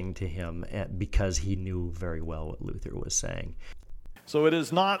crushing to him because he knew very well what Luther was saying. So it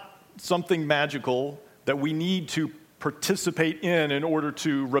is not something magical that we need to participate in order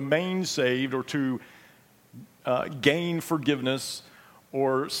to remain saved or to gain forgiveness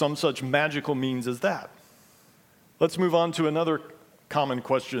or some such magical means as that. Let's move on to another common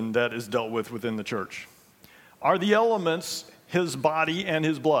question that is dealt with within the church. Are the elements his body and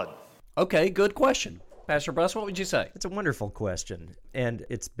his blood? Okay, good question. Pastor Bruss, what would you say? It's a wonderful question, and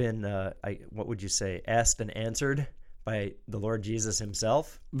it's been, what would you say, asked and answered by the Lord Jesus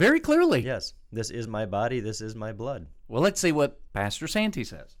himself? Very clearly. Yes, this is my body, this is my blood. Well, let's see what Pastor Santee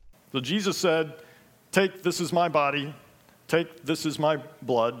says. So Jesus said, take, this is my body, take, this is my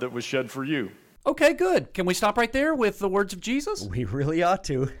blood that was shed for you. Okay, good. Can we stop right there with the words of Jesus? We really ought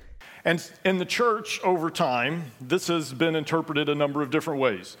to. And in the church, over time, this has been interpreted a number of different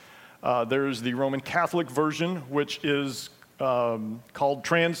ways. There's the Roman Catholic version, which is called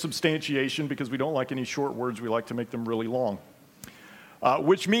transubstantiation, because we don't like any short words. We like to make them really long.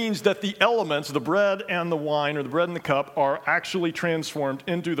 Which means that the elements, the bread and the wine, or the bread and the cup, are actually transformed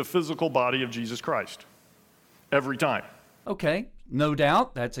into the physical body of Jesus Christ. Every time. Okay, no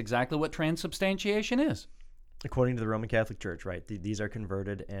doubt. That's exactly what transubstantiation is. According to the Roman Catholic Church, right? These are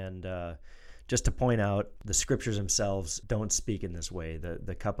converted, and just to point out, the Scriptures themselves don't speak in this way.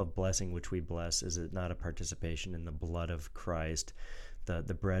 The cup of blessing which we bless is not a participation in the blood of Christ.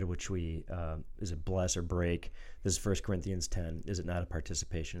 The bread which we is it bless or break? This is 1 Corinthians 10. Is it not a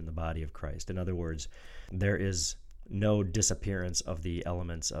participation in the body of Christ? In other words, there is no disappearance of the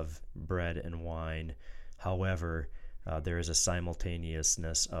elements of bread and wine. However, there is a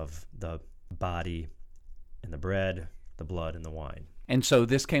simultaneousness of the body and the bread, the blood, and the wine. And so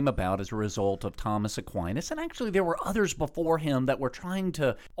this came about as a result of Thomas Aquinas, and actually there were others before him that were trying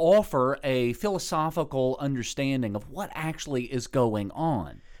to offer a philosophical understanding of what actually is going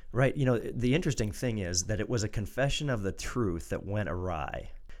on. Right. The interesting thing is that it was a confession of the truth that went awry.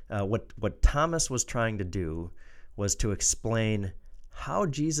 What Thomas was trying to do was to explain how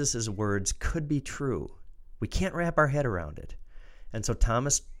Jesus' words could be true. We can't wrap our head around it. And so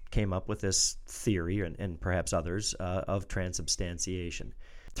Thomas came up with this theory, and perhaps others, of transubstantiation.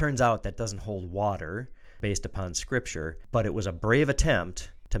 Turns out that doesn't hold water based upon Scripture, but it was a brave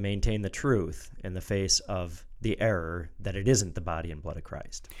attempt to maintain the truth in the face of the error that it isn't the body and blood of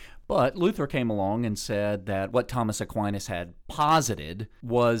Christ. But Luther came along and said that what Thomas Aquinas had posited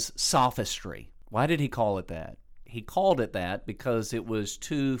was sophistry. Why did he call it that? He called it that because it was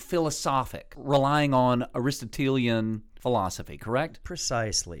too philosophic, relying on Aristotelian philosophy, correct?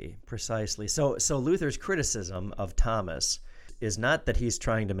 Precisely. So Luther's criticism of Thomas is not that he's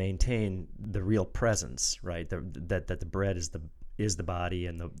trying to maintain the real presence, right? That the bread is the body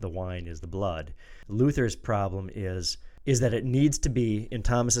and the wine is the blood. Luther's problem is that it needs to be, in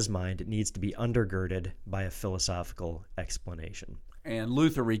Thomas's mind, it needs to be undergirded by a philosophical explanation. And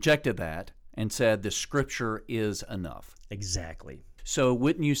Luther rejected that and said the Scripture is enough. Exactly. So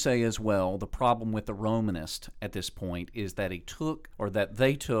wouldn't you say as well, the problem with the Romanist at this point is that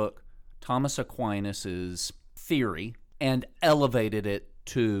they took Thomas Aquinas' theory and elevated it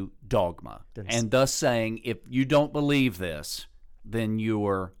to dogma, and thus saying, if you don't believe this, then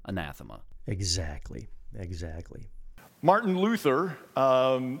you're anathema. Exactly. Martin Luther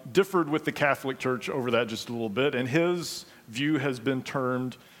differed with the Catholic Church over that just a little bit, and his view has been come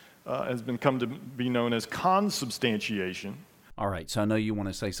to be known as consubstantiation. All right, so I know you want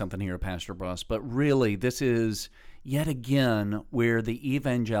to say something here, Pastor Bruss, but really this is yet again where the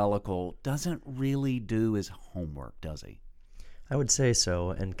evangelical doesn't really do his homework, does he? I would say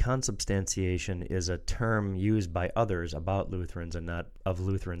so, and consubstantiation is a term used by others about Lutherans and not of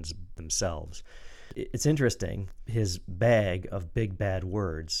Lutherans themselves. It's interesting, his bag of big bad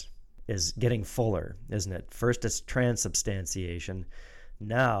words is getting fuller, isn't it? First it's transubstantiation,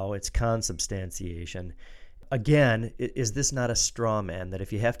 now it's consubstantiation. Again, is this not a straw man, that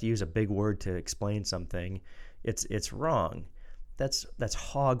if you have to use a big word to explain something, it's wrong? That's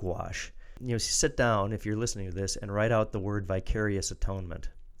hogwash. You know, sit down, if you're listening to this, and write out the word vicarious atonement.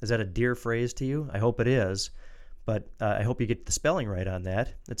 Is that a dear phrase to you? I hope it is, but I hope you get the spelling right on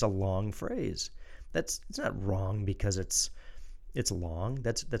that. It's a long phrase. It's not wrong because it's long.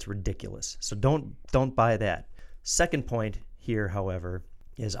 That's ridiculous. So don't buy that. Second point here, however,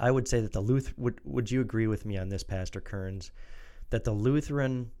 is I would say that would you agree with me on this, Pastor Kerns, that the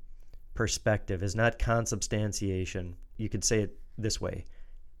Lutheran perspective is not consubstantiation. You could say it this way: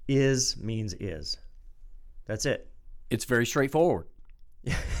 is means is. That's it. It's very straightforward.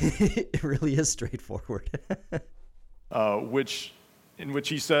 It really is straightforward. In which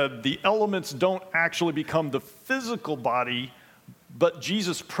he said, the elements don't actually become the physical body, but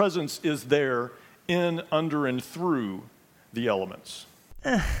Jesus' presence is there in, under, and through the elements.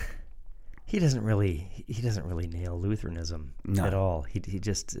 He doesn't really nail Lutheranism at all. He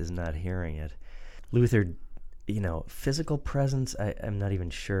just is not hearing it. Luther, physical presence, I'm not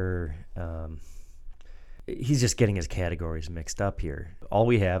even sure. He's just getting his categories mixed up here. All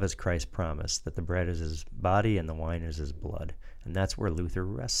we have is Christ's promise that the bread is his body and the wine is his blood. And that's where Luther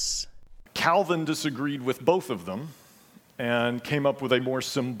rests. Calvin disagreed with both of them and came up with a more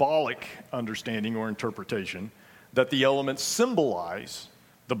symbolic understanding or interpretation that the elements symbolize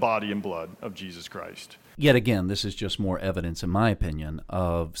the body and blood of Jesus Christ. Yet again, this is just more evidence, in my opinion,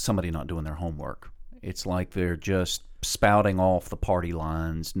 of somebody not doing their homework. It's like they're just spouting off the party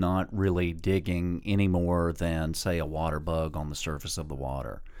lines, not really digging any more than, say, a water bug on the surface of the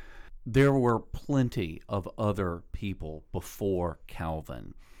water. There were plenty of other people before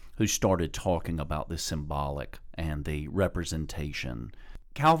Calvin who started talking about the symbolic and the representation.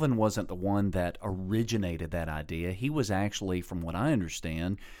 Calvin wasn't the one that originated that idea. He was actually, from what I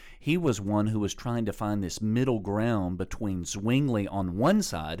understand, he was one who was trying to find this middle ground between Zwingli on one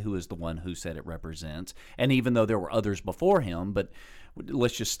side, who is the one who said it represents, and even though there were others before him, but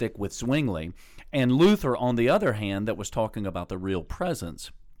let's just stick with Zwingli, and Luther on the other hand that was talking about the real presence.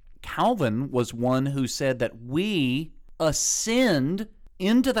 Calvin was one who said that we ascend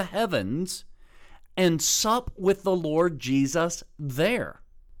into the heavens and sup with the Lord Jesus there.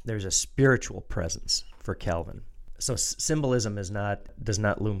 There's a spiritual presence for Calvin. So symbolism does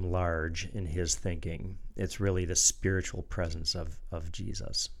not loom large in his thinking. It's really the spiritual presence of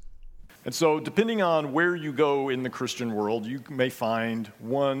Jesus. And so depending on where you go in the Christian world, you may find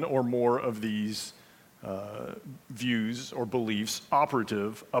one or more of these views or beliefs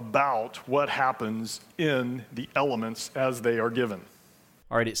operative about what happens in the elements as they are given.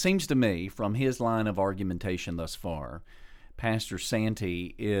 All right, it seems to me, from his line of argumentation thus far, Pastor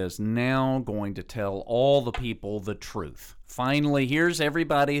Santee is now going to tell all the people the truth. Finally, here's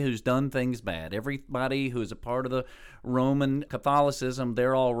everybody who's done things bad. Everybody who's a part of the Roman Catholicism,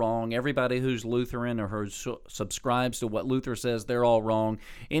 they're all wrong. Everybody who's Lutheran or who subscribes to what Luther says, they're all wrong.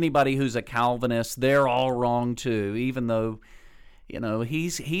 Anybody who's a Calvinist, they're all wrong too, even though,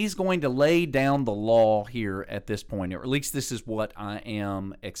 he's going to lay down the law here at this point, or at least this is what I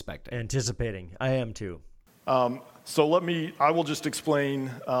am expecting. Anticipating. I am too. So I will just explain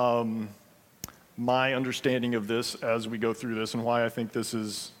my understanding of this as we go through this and why I think this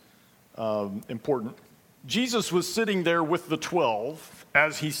is important. Jesus was sitting there with the 12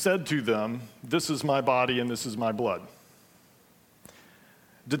 as he said to them, "This is my body and this is my blood."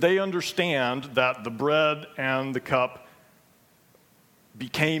 Did they understand that the bread and the cup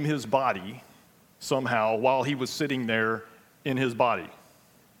became his body somehow while he was sitting there in his body?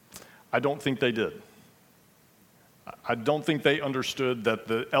 I don't think they did. I don't think they understood that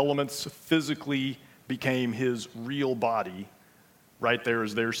the elements physically became his real body right there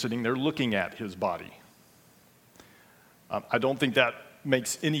as they're sitting there looking at his body. I don't think that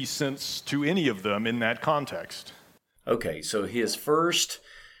makes any sense to any of them in that context. Okay, so his first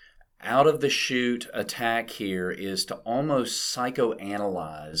out-of-the-chute attack here is to almost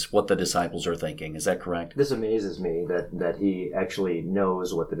psychoanalyze what the disciples are thinking. Is that correct? This amazes me that he actually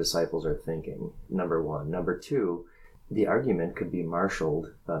knows what the disciples are thinking, number one. Number two, the argument could be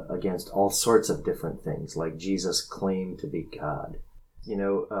marshaled against all sorts of different things, like Jesus claimed to be God.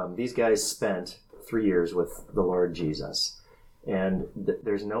 These guys spent 3 years with the Lord Jesus, and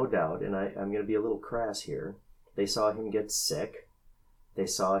there's no doubt, and I'm going to be a little crass here, they saw him get sick, they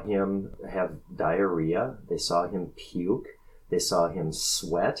saw him have diarrhea, they saw him puke, they saw him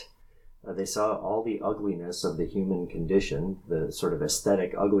sweat, they saw all the ugliness of the human condition, the sort of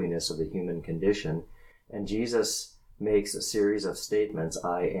aesthetic ugliness of the human condition, and Jesus makes a series of statements,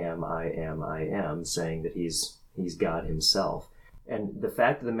 I am, saying that he's God himself. And the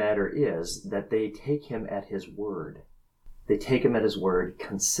fact of the matter is that they take him at his word. They take him at his word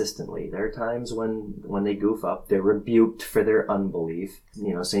consistently. There are times when they goof up, they're rebuked for their unbelief.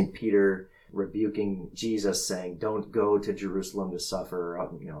 St. Peter rebuking Jesus, saying, don't go to Jerusalem to suffer.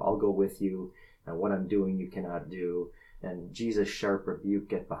 I'll go with you, and what I'm doing you cannot do. And Jesus' sharp rebuke,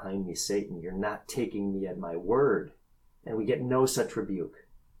 get behind me, Satan. You're not taking me at my word. And we get no such rebuke.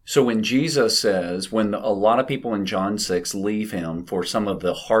 So when Jesus says, when a lot of people in John 6 leave him for some of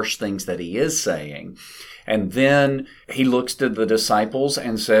the harsh things that he is saying, and then he looks to the disciples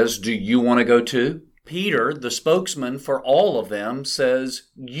and says, do you want to go too? Peter, the spokesman for all of them, says,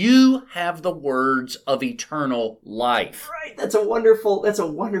 you have the words of eternal life. Right, that's a wonderful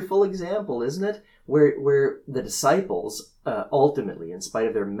example, isn't it? Where the disciples ultimately, in spite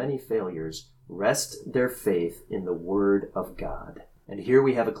of their many failures, rest their faith in the word of God. And here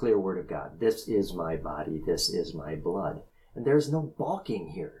we have a clear word of God. This is my body, this is my blood. And there's no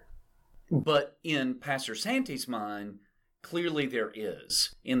balking here. But in Pastor Santee's mind, clearly there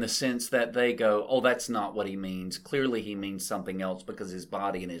is, in the sense that they go, oh, that's not what he means. Clearly he means something else because his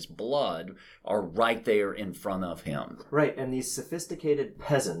body and his blood are right there in front of him. Right, and these sophisticated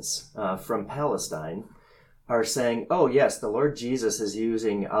peasants from Palestine are saying, oh yes, the Lord Jesus is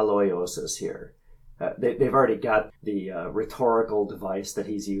using aloiosis here. They've already got the rhetorical device that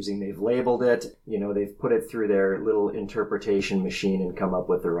he's using. They've labeled it. They've put it through their little interpretation machine and come up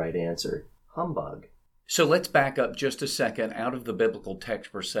with the right answer. Humbug. So let's back up just a second out of the biblical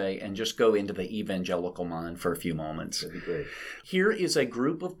text per se and just go into the evangelical mind for a few moments. That'd be great. Here is a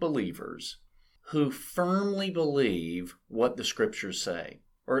group of believers who firmly believe what the scriptures say,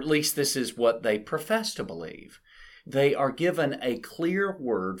 or at least this is what they profess to believe. They are given a clear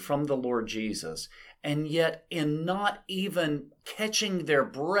word from the Lord Jesus, and yet in not even catching their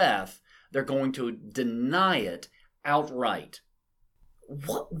breath, they're going to deny it outright.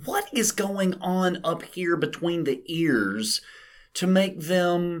 What is going on up here between the ears to make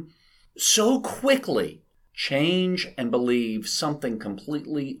them so quickly change and believe something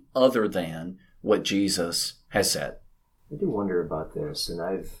completely other than what Jesus has said? I do wonder about this,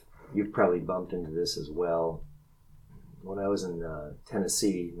 and you've probably bumped into this as well. When I was in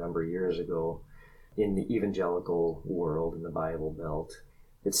Tennessee a number of years ago, in the evangelical world, in the Bible Belt,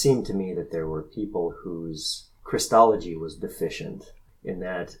 it seemed to me that there were people whose Christology was deficient, in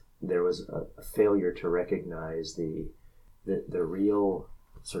that there was a failure to recognize the real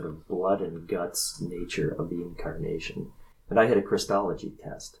sort of blood and guts nature of the incarnation. And I had a Christology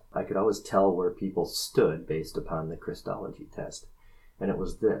test. I could always tell where people stood based upon the Christology test. And it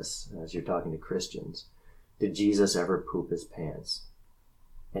was this, as you're talking to Christians, did Jesus ever poop his pants?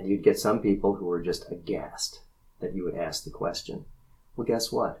 And you'd get some people who were just aghast that you would ask the question. Well,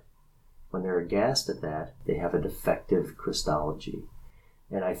 guess what? When they're aghast at that, they have a defective Christology.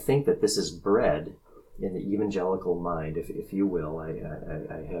 And I think that this is bred in the evangelical mind, if you will.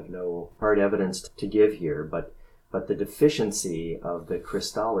 I have no hard evidence to give here, but the deficiency of the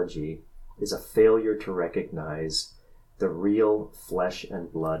Christology is a failure to recognize the real flesh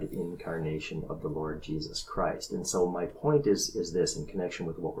and blood incarnation of the Lord Jesus Christ. And so my point is this in connection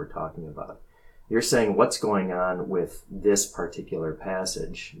with what we're talking about. You're saying what's going on with this particular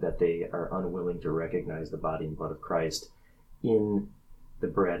passage, that they are unwilling to recognize the body and blood of Christ in the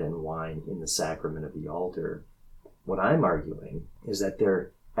bread and wine, in the sacrament of the altar. What I'm arguing is that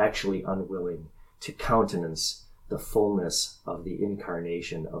they're actually unwilling to countenance the fullness of the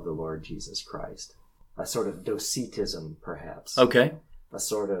incarnation of the Lord Jesus Christ. A sort of docetism, perhaps. Okay. A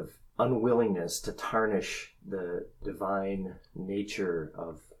sort of unwillingness to tarnish the divine nature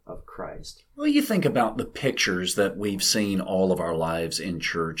of Christ. Well, you think about the pictures that we've seen all of our lives in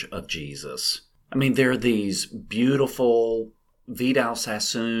church of Jesus. I mean, there are these beautiful Vidal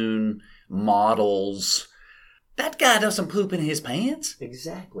Sassoon models. That guy doesn't poop in his pants.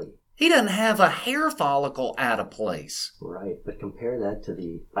 Exactly. He doesn't have a hair follicle out of place. Right, but compare that to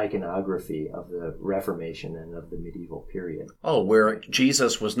the iconography of the Reformation and of the medieval period. Oh, where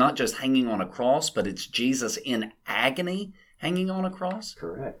Jesus was not just hanging on a cross, but it's Jesus in agony hanging on a cross?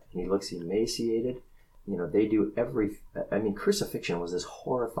 Correct. He looks emaciated. They do crucifixion was this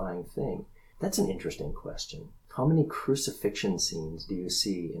horrifying thing. That's an interesting question. How many crucifixion scenes do you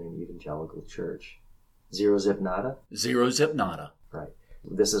see in an evangelical church? Zero zip nada? Zero zip nada. Right.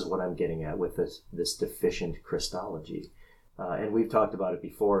 This is what I'm getting at with this deficient Christology. And we've talked about it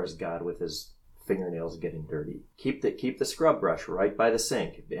before as God with his fingernails getting dirty. Keep the scrub brush right by the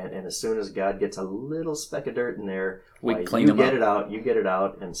sink. And as soon as God gets a little speck of dirt in there, we clean them up. You get it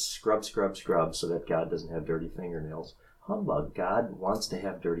out and scrub so that God doesn't have dirty fingernails. Humbug. God wants to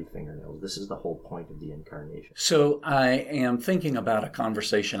have dirty fingernails. This is the whole point of the incarnation. So I am thinking about a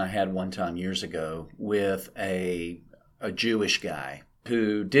conversation I had one time years ago with a Jewish guy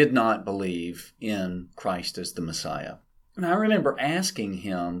who did not believe in Christ as the Messiah. And I remember asking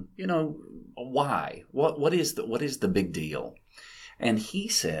him, why? What is the big deal? And he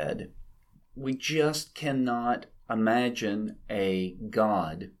said, we just cannot imagine a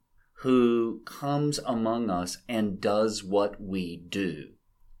God who comes among us and does what we do,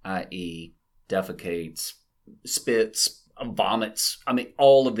 i.e. defecates, spits, vomits.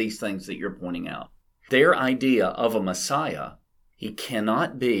 All of these things that you're pointing out. Their idea of a Messiah, he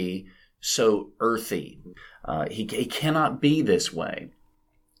cannot be so earthy. He cannot be this way.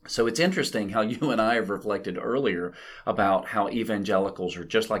 So it's interesting how you and I have reflected earlier about how evangelicals are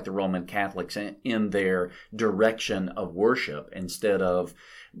just like the Roman Catholics in their direction of worship. Instead of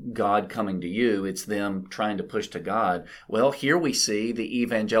God coming to you, it's them trying to push to God. Well, here we see the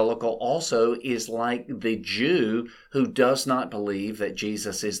evangelical also is like the Jew who does not believe that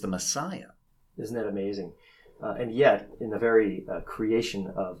Jesus is the Messiah. Isn't that amazing? And yet, in the very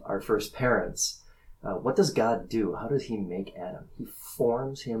creation of our first parents, what does God do? How does he make Adam? He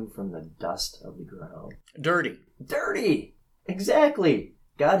forms him from the dust of the ground. Dirty. Exactly.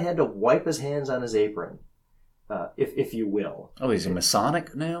 God had to wipe his hands on his apron, if you will. Oh, is he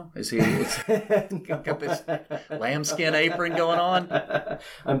Masonic now? Is he got this lambskin apron going on?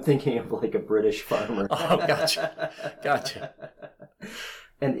 I'm thinking of like a British farmer. Oh, gotcha.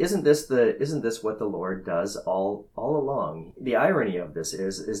 And isn't this what the Lord does all along? The irony of this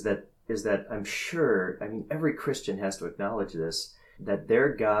is that I'm sure, every Christian has to acknowledge this, that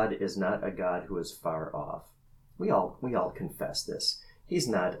their God is not a God who is far off. We all confess this. He's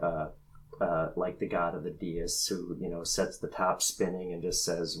not like the God of the deists who, sets the top spinning and just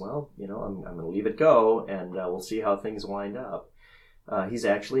says, well, I'm going to leave it go and we'll see how things wind up. He's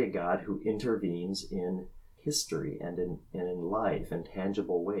actually a God who intervenes in history and in life in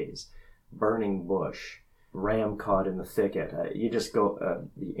tangible ways. Burning bush, ram caught in the thicket. You just go,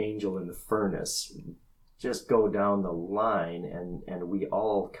 the angel in the furnace. Just go down the line, and we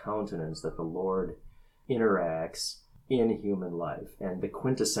all countenance that the Lord interacts in human life. And the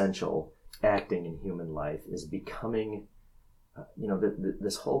quintessential acting in human life is becoming,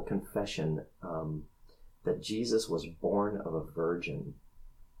 this whole confession that Jesus was born of a virgin.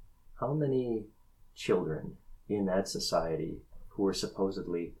 How many children in that society who were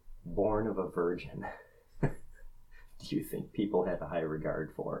supposedly born of a virgin do you think people had a high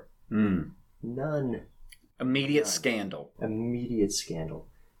regard for? None. Immediate scandal.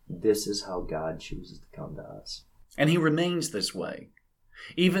 This is how God chooses to come to us. And he remains this way.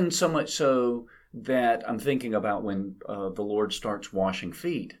 Even so much so that I'm thinking about when the Lord starts washing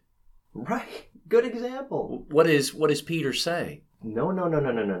feet. Right. Good example. What does Peter say?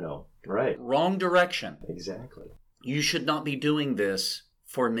 No. Right. Wrong direction. Exactly. You should not be doing this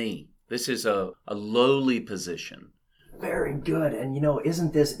for me. This is a lowly position. Very good. And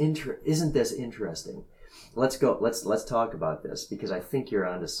isn't this interesting? Let's go. Let's talk about this, because I think you're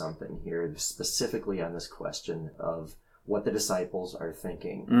onto something here, specifically on this question of what the disciples are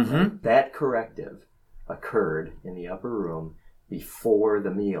thinking. Mm-hmm. That corrective occurred in the upper room before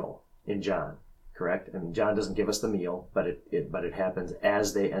the meal in John. Correct? John doesn't give us the meal, but it happens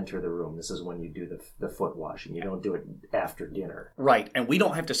as they enter the room. This is when you do the foot washing. You don't do it after dinner. Right, and we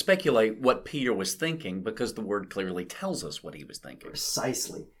don't have to speculate what Peter was thinking because the word clearly tells us what he was thinking.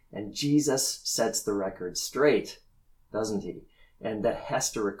 Precisely. And Jesus sets the record straight, doesn't he? And that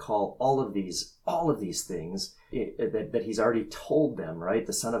has to recall all of these things that he's already told them, right?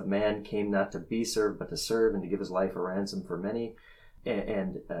 The Son of Man came not to be served, but to serve and to give his life a ransom for many.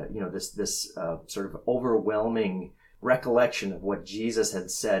 And this sort of overwhelming recollection of what Jesus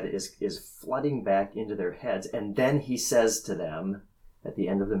had said is flooding back into their heads. And then he says to them at the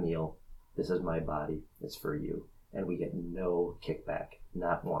end of the meal, "This is my body, it's for you." And we get no kickback,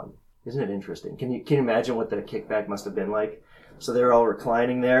 not one. Isn't it interesting? Can you imagine what the kickback must have been like? So they're all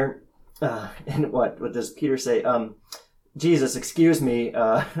reclining there. And what does Peter say? Jesus, excuse me,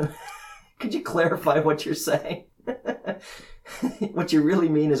 could you clarify what you're saying? What you really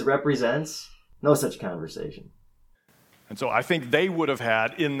mean is represents? No such conversation. And so I think they would have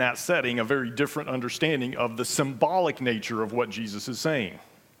had, in that setting, a very different understanding of the symbolic nature of what Jesus is saying.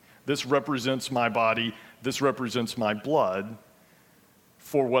 This represents my body, this represents my blood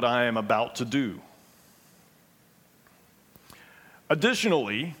for what I am about to do.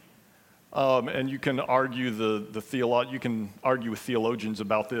 Additionally, and you can argue you can argue with theologians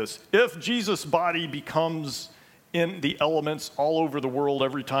about this. If Jesus' body becomes in the elements all over the world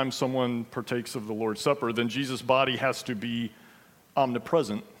every time someone partakes of the Lord's Supper, then Jesus' body has to be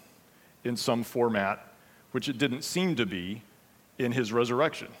omnipresent in some format, which it didn't seem to be in his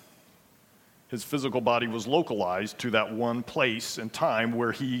resurrection. His physical body was localized to that one place and time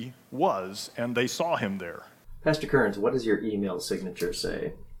where he was, and they saw him there. Pastor Kerns, what does your email signature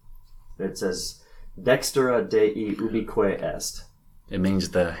say? It says, Dextera Dei ubique est. It means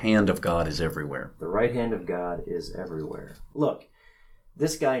the hand of God is everywhere. The right hand of God is everywhere. Look,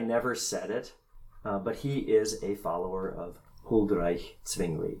 this guy never said it, but he is a follower of Huldreich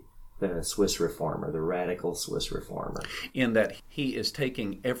Zwingli, the Swiss reformer, the radical Swiss reformer. In that he is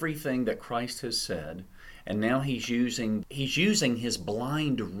taking everything that Christ has said, and now he's using his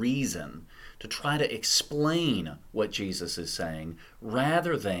blind reason to try to explain what Jesus is saying,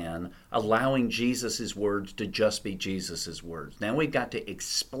 rather than allowing Jesus' words to just be Jesus' words. Now we've got to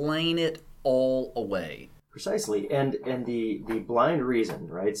explain it all away. Precisely, and the blind reason,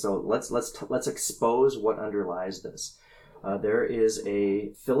 right? So let's expose what underlies this. There is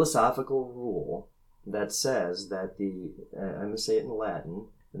a philosophical rule that says that I'm going to say it in Latin,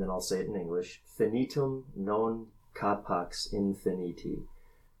 and then I'll say it in English, finitum non capax infiniti.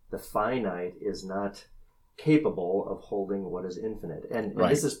 The finite is not capable of holding what is infinite. And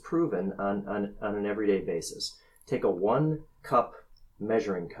this is proven on an everyday basis. Take a 1 cup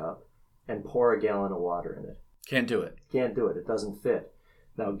measuring cup and pour a gallon of water in it. Can't do it. Can't do it. It doesn't fit.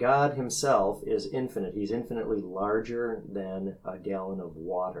 Now, God himself is infinite. He's infinitely larger than a gallon of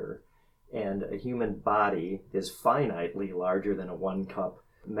water. And a human body is finitely larger than a 1 cup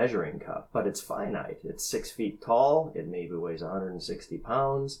measuring cup, but it's finite. It's 6 feet tall. It maybe weighs 160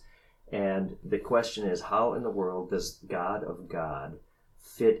 pounds. And the question is, how in the world does God of God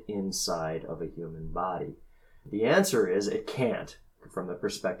fit inside of a human body? The answer is it can't, from the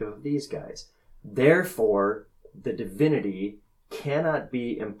perspective of these guys. Therefore, the divinity cannot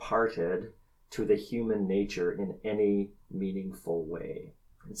be imparted to the human nature in any meaningful way.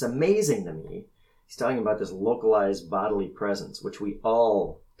 It's amazing to me. He's talking about this localized bodily presence, which we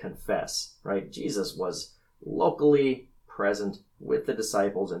all confess, right? Jesus was locally present with the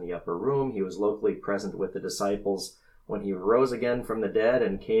disciples in the upper room. He was locally present with the disciples when he rose again from the dead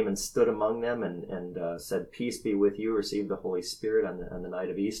and came and stood among them and said, "Peace be with you, receive the Holy Spirit" on the night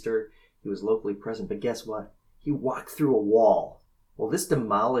of Easter. He was locally present, but guess what? He walked through a wall. Well, this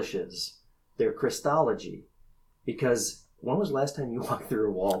demolishes their Christology, because when was the last time you walked through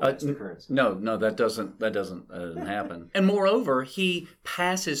a wall, Mr. Kerns? No, that doesn't happen. And moreover, he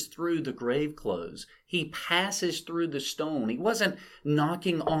passes through the grave clothes. He passes through the stone. He wasn't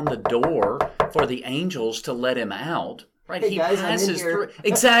knocking on the door for the angels to let him out, right? Hey he guys, passes I'm in here. through.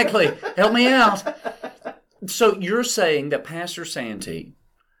 Exactly. Help me out. So you're saying that Pastor Santee,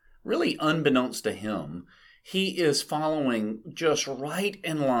 really unbeknownst to him, he is following just right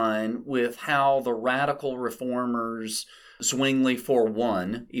in line with how the radical reformers, Zwingli for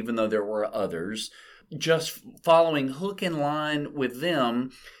one, even though there were others, just following hook and line with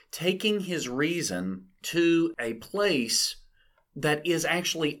them, taking his reason to a place that is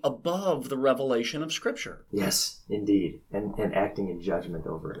actually above the revelation of Scripture. Yes, indeed, and acting in judgment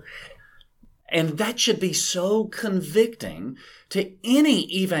over it. And that should be so convicting to any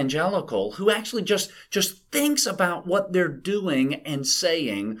evangelical who actually just thinks about what they're doing and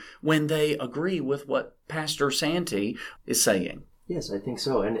saying when they agree with what Pastor Santee is saying. Yes, I think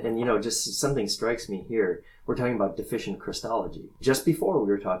so. And you know, just something strikes me here. We're talking about deficient Christology. Just before we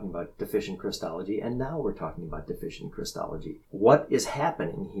were talking about deficient Christology, and now we're talking about deficient Christology. What is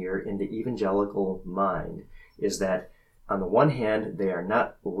happening here in the evangelical mind is that on the one hand, they are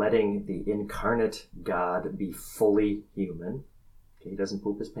not letting the incarnate God be fully human. Okay, he doesn't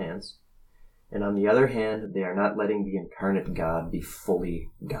poop his pants. And on the other hand, they are not letting the incarnate God be fully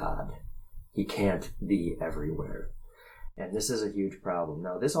God. He can't be everywhere. And this is a huge problem.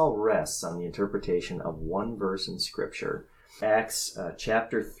 Now, this all rests on the interpretation of one verse in Scripture. Acts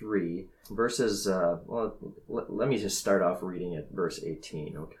chapter 3, verses, let me just start off reading at verse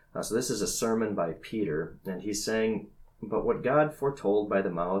 18. Okay. So this is a sermon by Peter, and he's saying, "But what God foretold by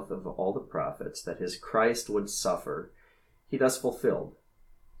the mouth of all the prophets, that his Christ would suffer, he thus fulfilled.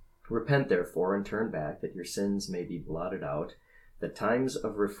 Repent therefore and turn back, that your sins may be blotted out, that times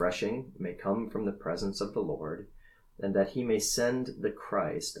of refreshing may come from the presence of the Lord, and that he may send the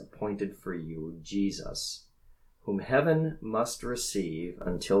Christ appointed for you, Jesus, whom heaven must receive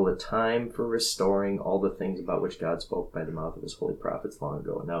until the time for restoring all the things about which God spoke by the mouth of his holy prophets long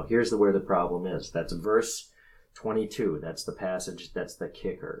ago. Now, here's where the problem is. That's verse 22. That's the passage. That's the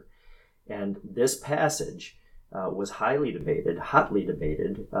kicker. And this passage was hotly debated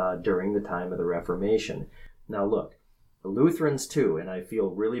during the time of the Reformation. Now, look, the Lutherans, too, and I feel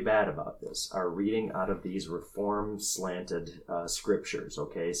really bad about this, are reading out of these Reform-slanted scriptures,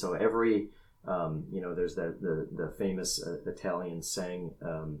 okay? So every, there's the famous Italian saying,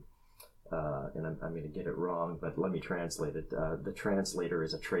 and I'm going to get it wrong, but let me translate it. The translator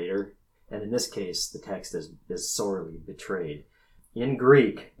is a traitor. And in this case, the text is sorely betrayed. In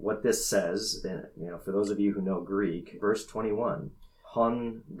Greek, what this says, for those of you who know Greek, verse 21,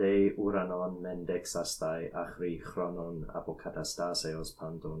 Hon de uranon mendexastai achri chronon apokatastaseos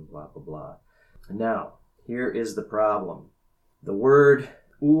panton blah blah blah. Now, here is the problem. The word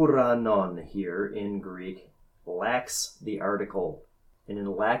uranon here in Greek lacks the article. And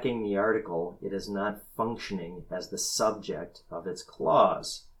in lacking the article, it is not functioning as the subject of its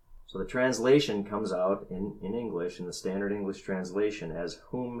clause. So the translation comes out in English, in the standard English translation, as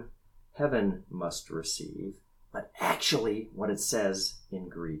whom heaven must receive. But actually, what it says in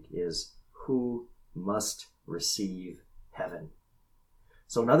Greek is who must receive heaven.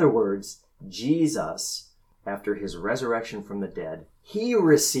 So in other words, Jesus, after his resurrection from the dead, he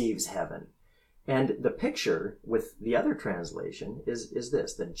receives heaven. And the picture with the other translation is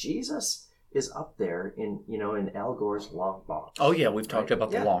this, that Jesus is up there in Al Gore's lockbox. Oh yeah, we've talked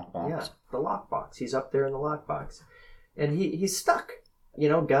about the lockbox. Yeah, the lockbox. He's up there in the lockbox. And he's stuck.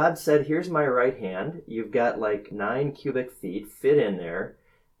 God said, here's my right hand. You've got like 9 cubic feet, fit in there,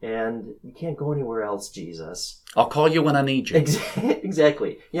 and you can't go anywhere else, Jesus. I'll call you when I need you.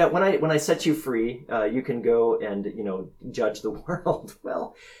 Exactly. Yeah, when I set you free, you can go and, judge the world.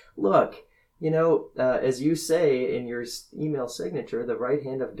 Well, look, as you say in your email signature, the right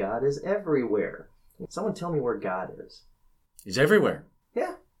hand of God is everywhere. Someone tell me where God is. He's everywhere.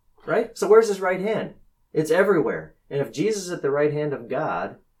 Yeah, right? So where's his right hand? It's everywhere. And if Jesus is at the right hand of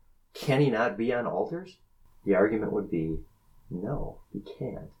God, can he not be on altars? The argument would be, no, he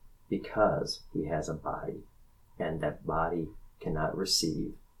can't, because he has a body, and that body cannot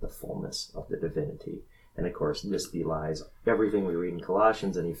receive the fullness of the divinity. And of course, this belies everything we read in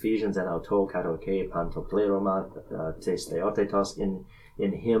Colossians and Ephesians, and auto katoke pantopleroma tes theotetos.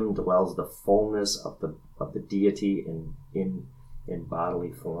 In him dwells the fullness of the deity in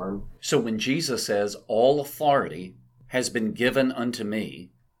bodily form. So when Jesus says, all authority has been given unto me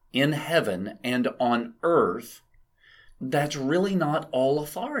in heaven and on earth, that's really not all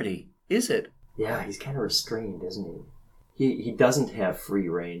authority, is it? Yeah, he's kind of restrained, isn't he? He doesn't have free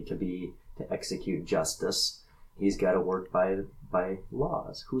reign to execute justice. He's got to work by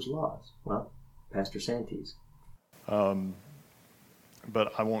laws. Whose laws? Well, Pastor Santee's.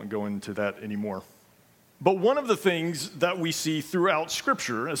 But I won't go into that anymore. But one of the things that we see throughout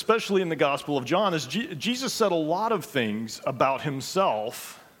Scripture, especially in the Gospel of John, is Jesus said a lot of things about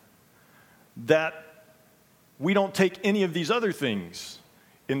himself that we don't take any of these other things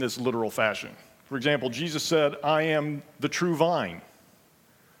in this literal fashion. For example, Jesus said, I am the true vine,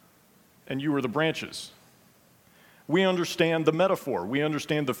 and you are the branches. We understand the metaphor. We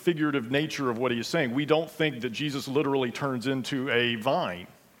understand the figurative nature of what he is saying. We don't think that Jesus literally turns into a vine,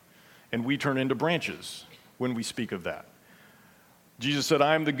 and we turn into branches when we speak of that. Jesus said,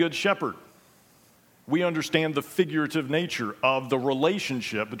 I am the good shepherd. We understand the figurative nature of the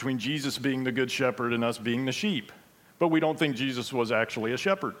relationship between Jesus being the good shepherd and us being the sheep. But we don't think Jesus was actually a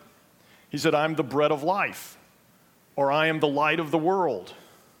shepherd. He said, I'm the bread of life, or I am the light of the world,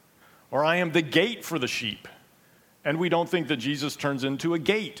 or I am the gate for the sheep. And we don't think that Jesus turns into a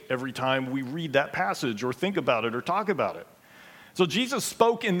gate every time we read that passage or think about it or talk about it. So Jesus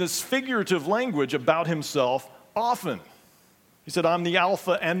spoke in this figurative language about himself often. He said, I'm the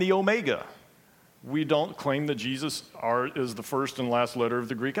Alpha and the Omega. We don't claim that Jesus is the first and last letter of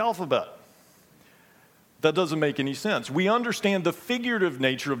the Greek alphabet. That doesn't make any sense. We understand the figurative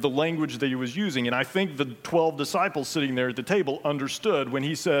nature of the language that he was using, and I think the 12 disciples sitting there at the table understood when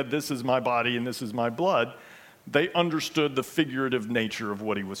he said, this is my body and this is my blood. They understood the figurative nature of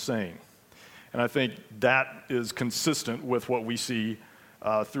what he was saying. And I think that is consistent with what we see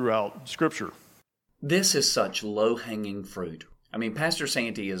throughout Scripture. This is such low-hanging fruit. I mean, Pastor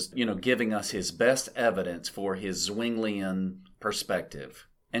Santee is, giving us his best evidence for his Zwinglian perspective.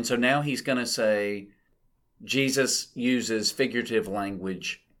 And so now he's going to say Jesus uses figurative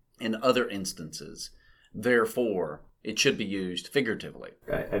language in other instances. Therefore, It should be used figuratively.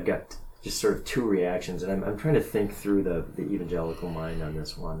 I've got just sort of two reactions, and I'm trying to think through the evangelical mind on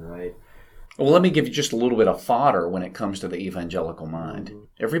this one, right? Well, let me give you just a little bit of fodder when it comes to the evangelical mind. Mm-hmm.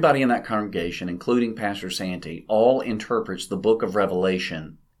 Everybody in that congregation, including Pastor Santee, all interprets the book of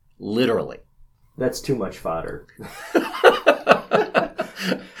Revelation literally. That's too much fodder.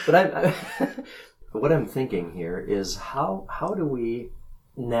 But what I'm thinking here is how do we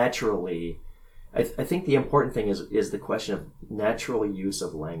naturally... I think the important thing is the question of natural use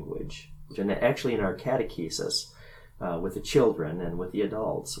of language. And actually in our catechesis, with the children and with the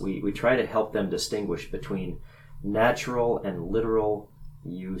adults, we try to help them distinguish between natural and literal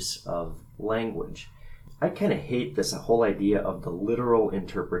use of language. I kind of hate this whole idea of the literal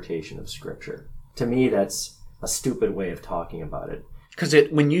interpretation of Scripture. To me, that's a stupid way of talking about it. Because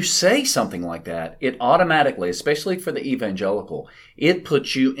when you say something like that, it automatically, especially for the evangelical, it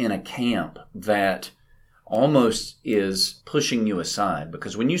puts you in a camp that almost is pushing you aside.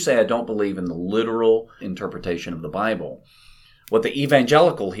 Because when you say, I don't believe in the literal interpretation of the Bible, what the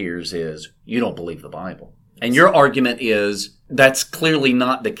evangelical hears is, you don't believe the Bible. And your argument is, that's clearly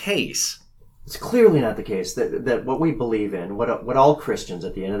not the case. It's clearly not the case that what we believe in, what all Christians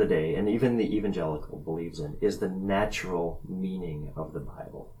at the end of the day, and even the evangelical believes in, is the natural meaning of the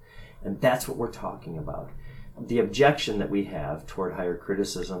Bible. And that's what we're talking about. The objection that we have toward higher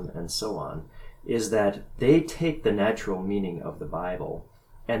criticism and so on is that they take the natural meaning of the Bible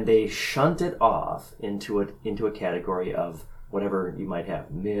and they shunt it off into a category of whatever you might have,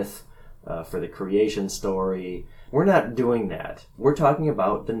 myth, for the creation story. We're not doing that. We're talking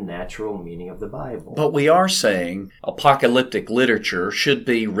about the natural meaning of the Bible. But we are saying apocalyptic literature should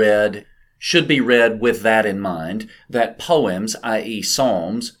be read with that in mind, that poems, i.e.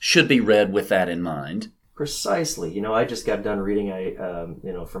 Psalms, should be read with that in mind. Precisely. I just got done reading,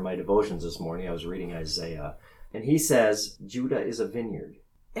 for my devotions this morning, I was reading Isaiah, and he says, Judah is a vineyard.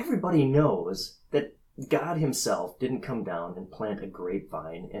 Everybody knows that God himself didn't come down and plant a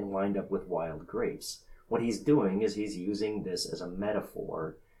grapevine and wind up with wild grapes. What he's doing is he's using this as a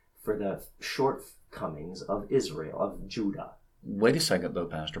metaphor for the shortcomings of Israel, of Judah. Wait a second, though,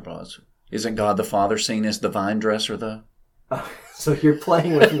 Pastor Bruss. Isn't God the Father seen as the vine dresser, though? So you're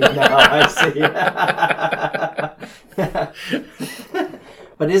playing with me now, I see.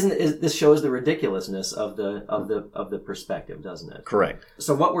 But this shows the ridiculousness of the perspective, doesn't it? Correct.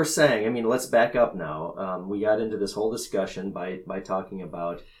 So what we're saying, let's back up now. We got into this whole discussion by talking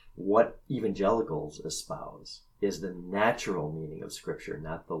about what evangelicals espouse is the natural meaning of Scripture,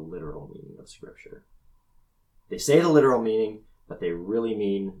 not the literal meaning of Scripture. They say the literal meaning, but they really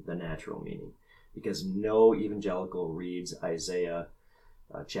mean the natural meaning, because no evangelical reads Isaiah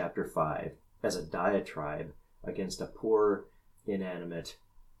chapter 5 as a diatribe against a poor, inanimate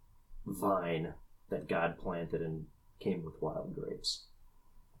vine that God planted and came with wild grapes.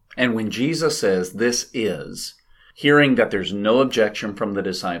 And when Jesus says this is, hearing that there's no objection from the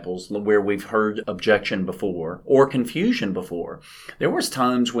disciples, where we've heard objection before or confusion before, there was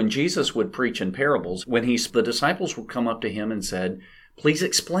times when Jesus would preach in parables when the disciples would come up to him and said, please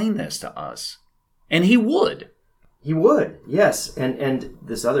explain this to us. And he would. He would, yes. And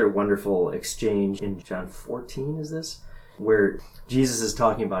this other wonderful exchange in John 14, is this? Where Jesus is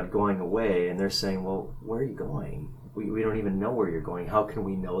talking about going away, and they're saying, well, where are you going? We don't even know where you're going. How can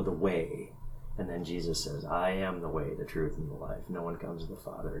we know the way? And then Jesus says, I am the way, the truth, and the life. No one comes to the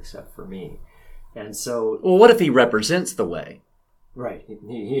Father except for me. And so... Well, what if he represents the way? Right.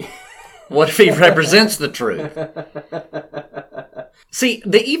 What if he represents the truth? See,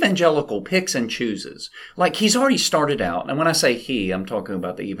 the evangelical picks and chooses. Like, he's already started out, and when I say he, I'm talking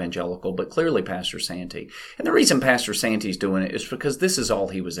about the evangelical, but clearly Pastor Santee. And the reason Pastor Santee's doing it is because this is all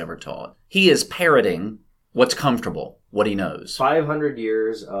he was ever taught. He is parroting what's comfortable, what he knows. 500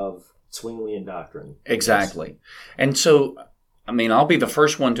 years of Zwinglian doctrine. Exactly. And so, I'll be the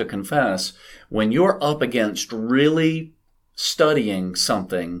first one to confess, when you're up against really studying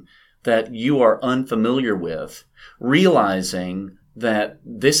something that you are unfamiliar with, realizing that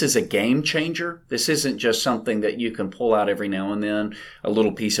this is a game changer. This isn't just something that you can pull out every now and then, a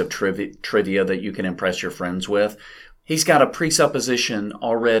little piece of trivia that you can impress your friends with. He's got a presupposition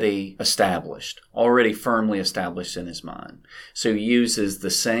already established, already firmly established in his mind. So he uses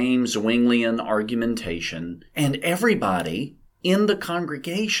the same Zwinglian argumentation, and everybody in the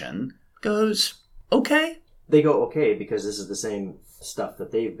congregation goes, okay. They go, okay, because this is the same stuff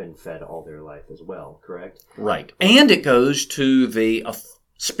that they've been fed all their life as well, correct? Right. And it goes to the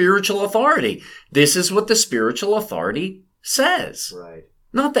spiritual authority. This is what the spiritual authority says. Right.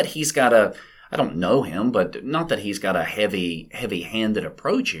 Not that he's got a I don't know him, but not that he's got a heavy-handed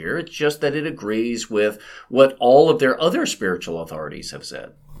approach here. It's just that it agrees with what all of their other spiritual authorities have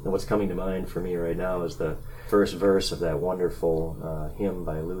said. And what's coming to mind for me right now is the first verse of that wonderful hymn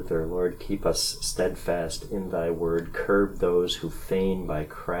by Luther, Lord, keep us steadfast in thy word, curb those who feign by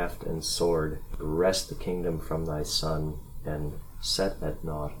craft and sword, wrest the kingdom from thy Son, and set at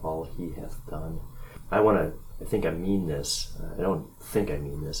naught all he hath done. I think I mean this. I don't think I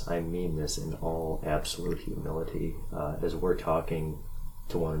mean this. I mean this in all absolute humility. As we're talking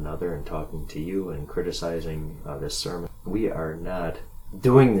to one another and talking to you and criticizing this sermon, we are not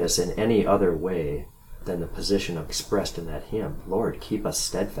doing this in any other way than the position expressed in that hymn. Lord, keep us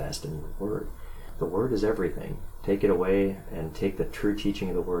steadfast in your word. The word is everything. Take it away and take the true teaching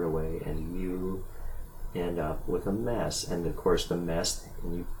of the word away, and you end up with a mess. And of course the mess,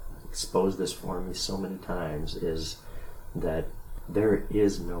 and you exposed this for me so many times, is that there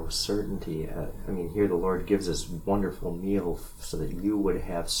is no certainty. Here the Lord gives us wonderful meal so that you would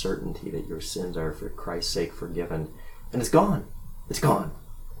have certainty that your sins are for Christ's sake forgiven. And it's gone. It's gone.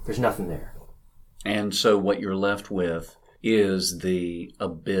 There's nothing there. And so what you're left with is the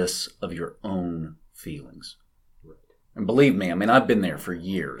abyss of your own feelings. Right. And believe me, I've been there for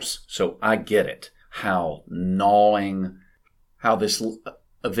years, so I get it, how gnawing, how this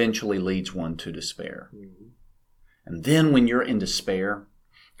eventually leads one to despair. Mm-hmm. And then when you're in despair,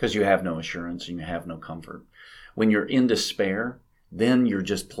 because you have no assurance and you have no comfort, when you're in despair, then you're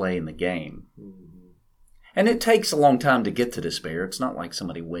just playing the game. Mm-hmm. And it takes a long time to get to despair. It's not like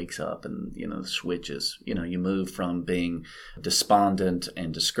somebody wakes up and, switches. You move from being despondent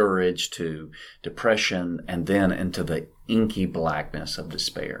and discouraged to depression and then into the inky blackness of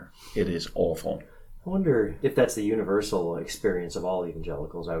despair. It is awful. I wonder if that's the universal experience of all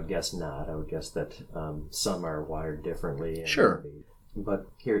evangelicals. I would guess not. I would guess that some are wired differently. Sure. But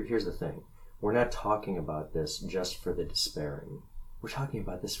here's the thing. We're not talking about this just for the despairing. We're talking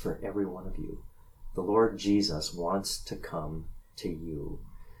about this for every one of you. The Lord Jesus wants to come to you.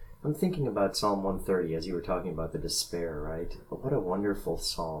 I'm thinking about Psalm 130 as you were talking about the despair, right? But what a wonderful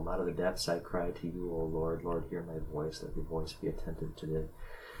psalm. Out of the depths I cry to you, O Lord. Lord, hear my voice. Let your voice be attentive to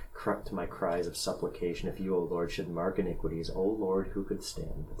my cries of supplication. If you, O Lord, should mark iniquities, O Lord, who could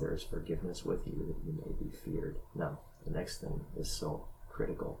stand? But there is forgiveness with you, that you may be feared. Now, the next thing is so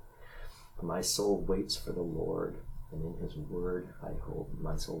critical. My soul waits for the Lord, and in his word I hope.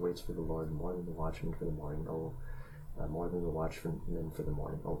 My soul waits for the Lord more than the watchman for the morning. More than the watchman for the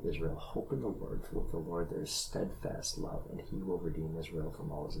morning. O Israel, hope in the Lord, for with the Lord there is steadfast love, and he will redeem Israel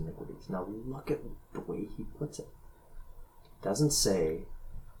from all his iniquities. Now look at the way he puts it. It doesn't say,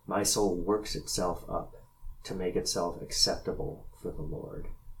 my soul works itself up to make itself acceptable for the Lord.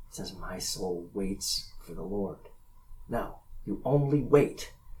 It says, my soul waits for the Lord. Now, you only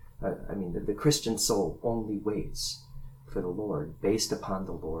wait. The Christian soul only waits for the Lord based upon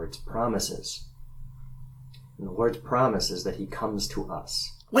the Lord's promises. And the Lord's promise is that he comes to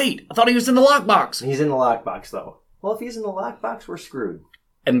us. Wait, I thought he was in the lockbox. He's in the lockbox, though. Well, if he's in the lockbox, we're screwed.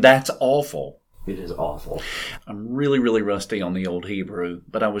 And that's awful. It is awful. I'm really, really rusty on the old Hebrew,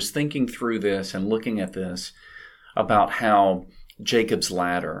 but I was thinking through this and looking at this about how Jacob's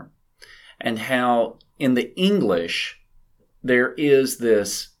ladder, and how in the English there is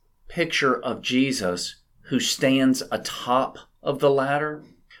this picture of Jesus who stands atop of the ladder,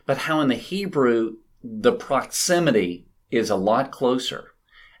 but how in the Hebrew the proximity is a lot closer,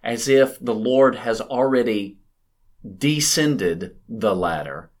 as if the Lord has already descended the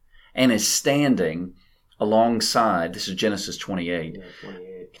ladder and is standing alongside. This is Genesis 28. Yeah,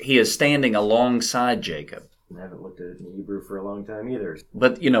 28. He is standing alongside Jacob. I haven't looked at it in Hebrew for a long time either.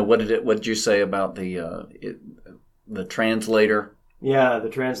 But what did you say about the translator? Yeah, the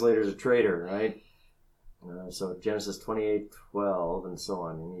translator's a traitor, right? So Genesis 28:12 and so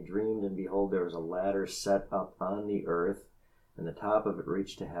on. And he dreamed, and behold, there was a ladder set up on the earth, and the top of it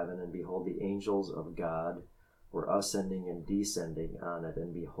reached to heaven, and behold, the angels of God were ascending and descending on it,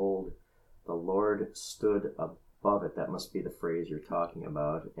 and behold, the Lord stood above it. That must be the phrase you're talking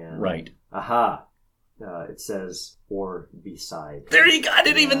about. And right. Aha! It says, or beside. There you go. I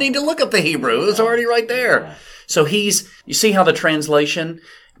didn't even need to look up the Hebrew. It was already right there. Yeah. So you see how the translation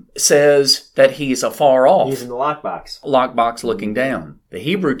says that he's afar off. He's in the lockbox. Lockbox looking down. The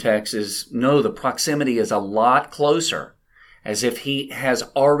Hebrew text is, no, the proximity is a lot closer, as if he has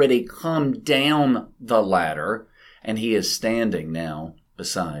already come down the ladder and he is standing now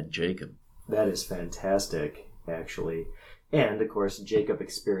beside Jacob. That is fantastic, actually. And, of course, Jacob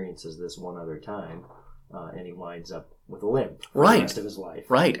experiences this one other time, and he winds up with a limp for the rest of his life.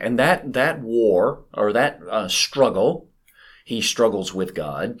 Right, and that war, or that struggle, he struggles with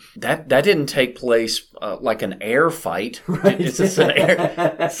God. That didn't take place like an air fight. Right. It's an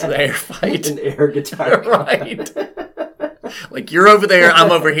air fight. An air guitar. Right. Like, you're over there,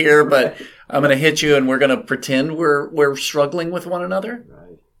 I'm over here, but I'm going to hit you and we're going to pretend we're struggling with one another.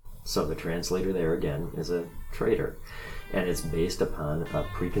 Right. So the translator there again is a traitor, and it's based upon a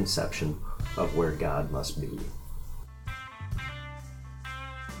preconception of where God must be.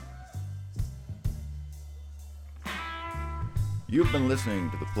 You've been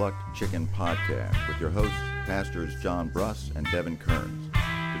listening to the Plucked Chicken Podcast with your hosts, Pastors John Bruss and Devin Kerns.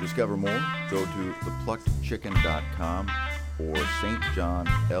 To discover more, go to thepluckedchicken.com or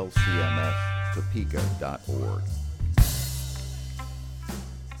stjohnlcmstopeka.org.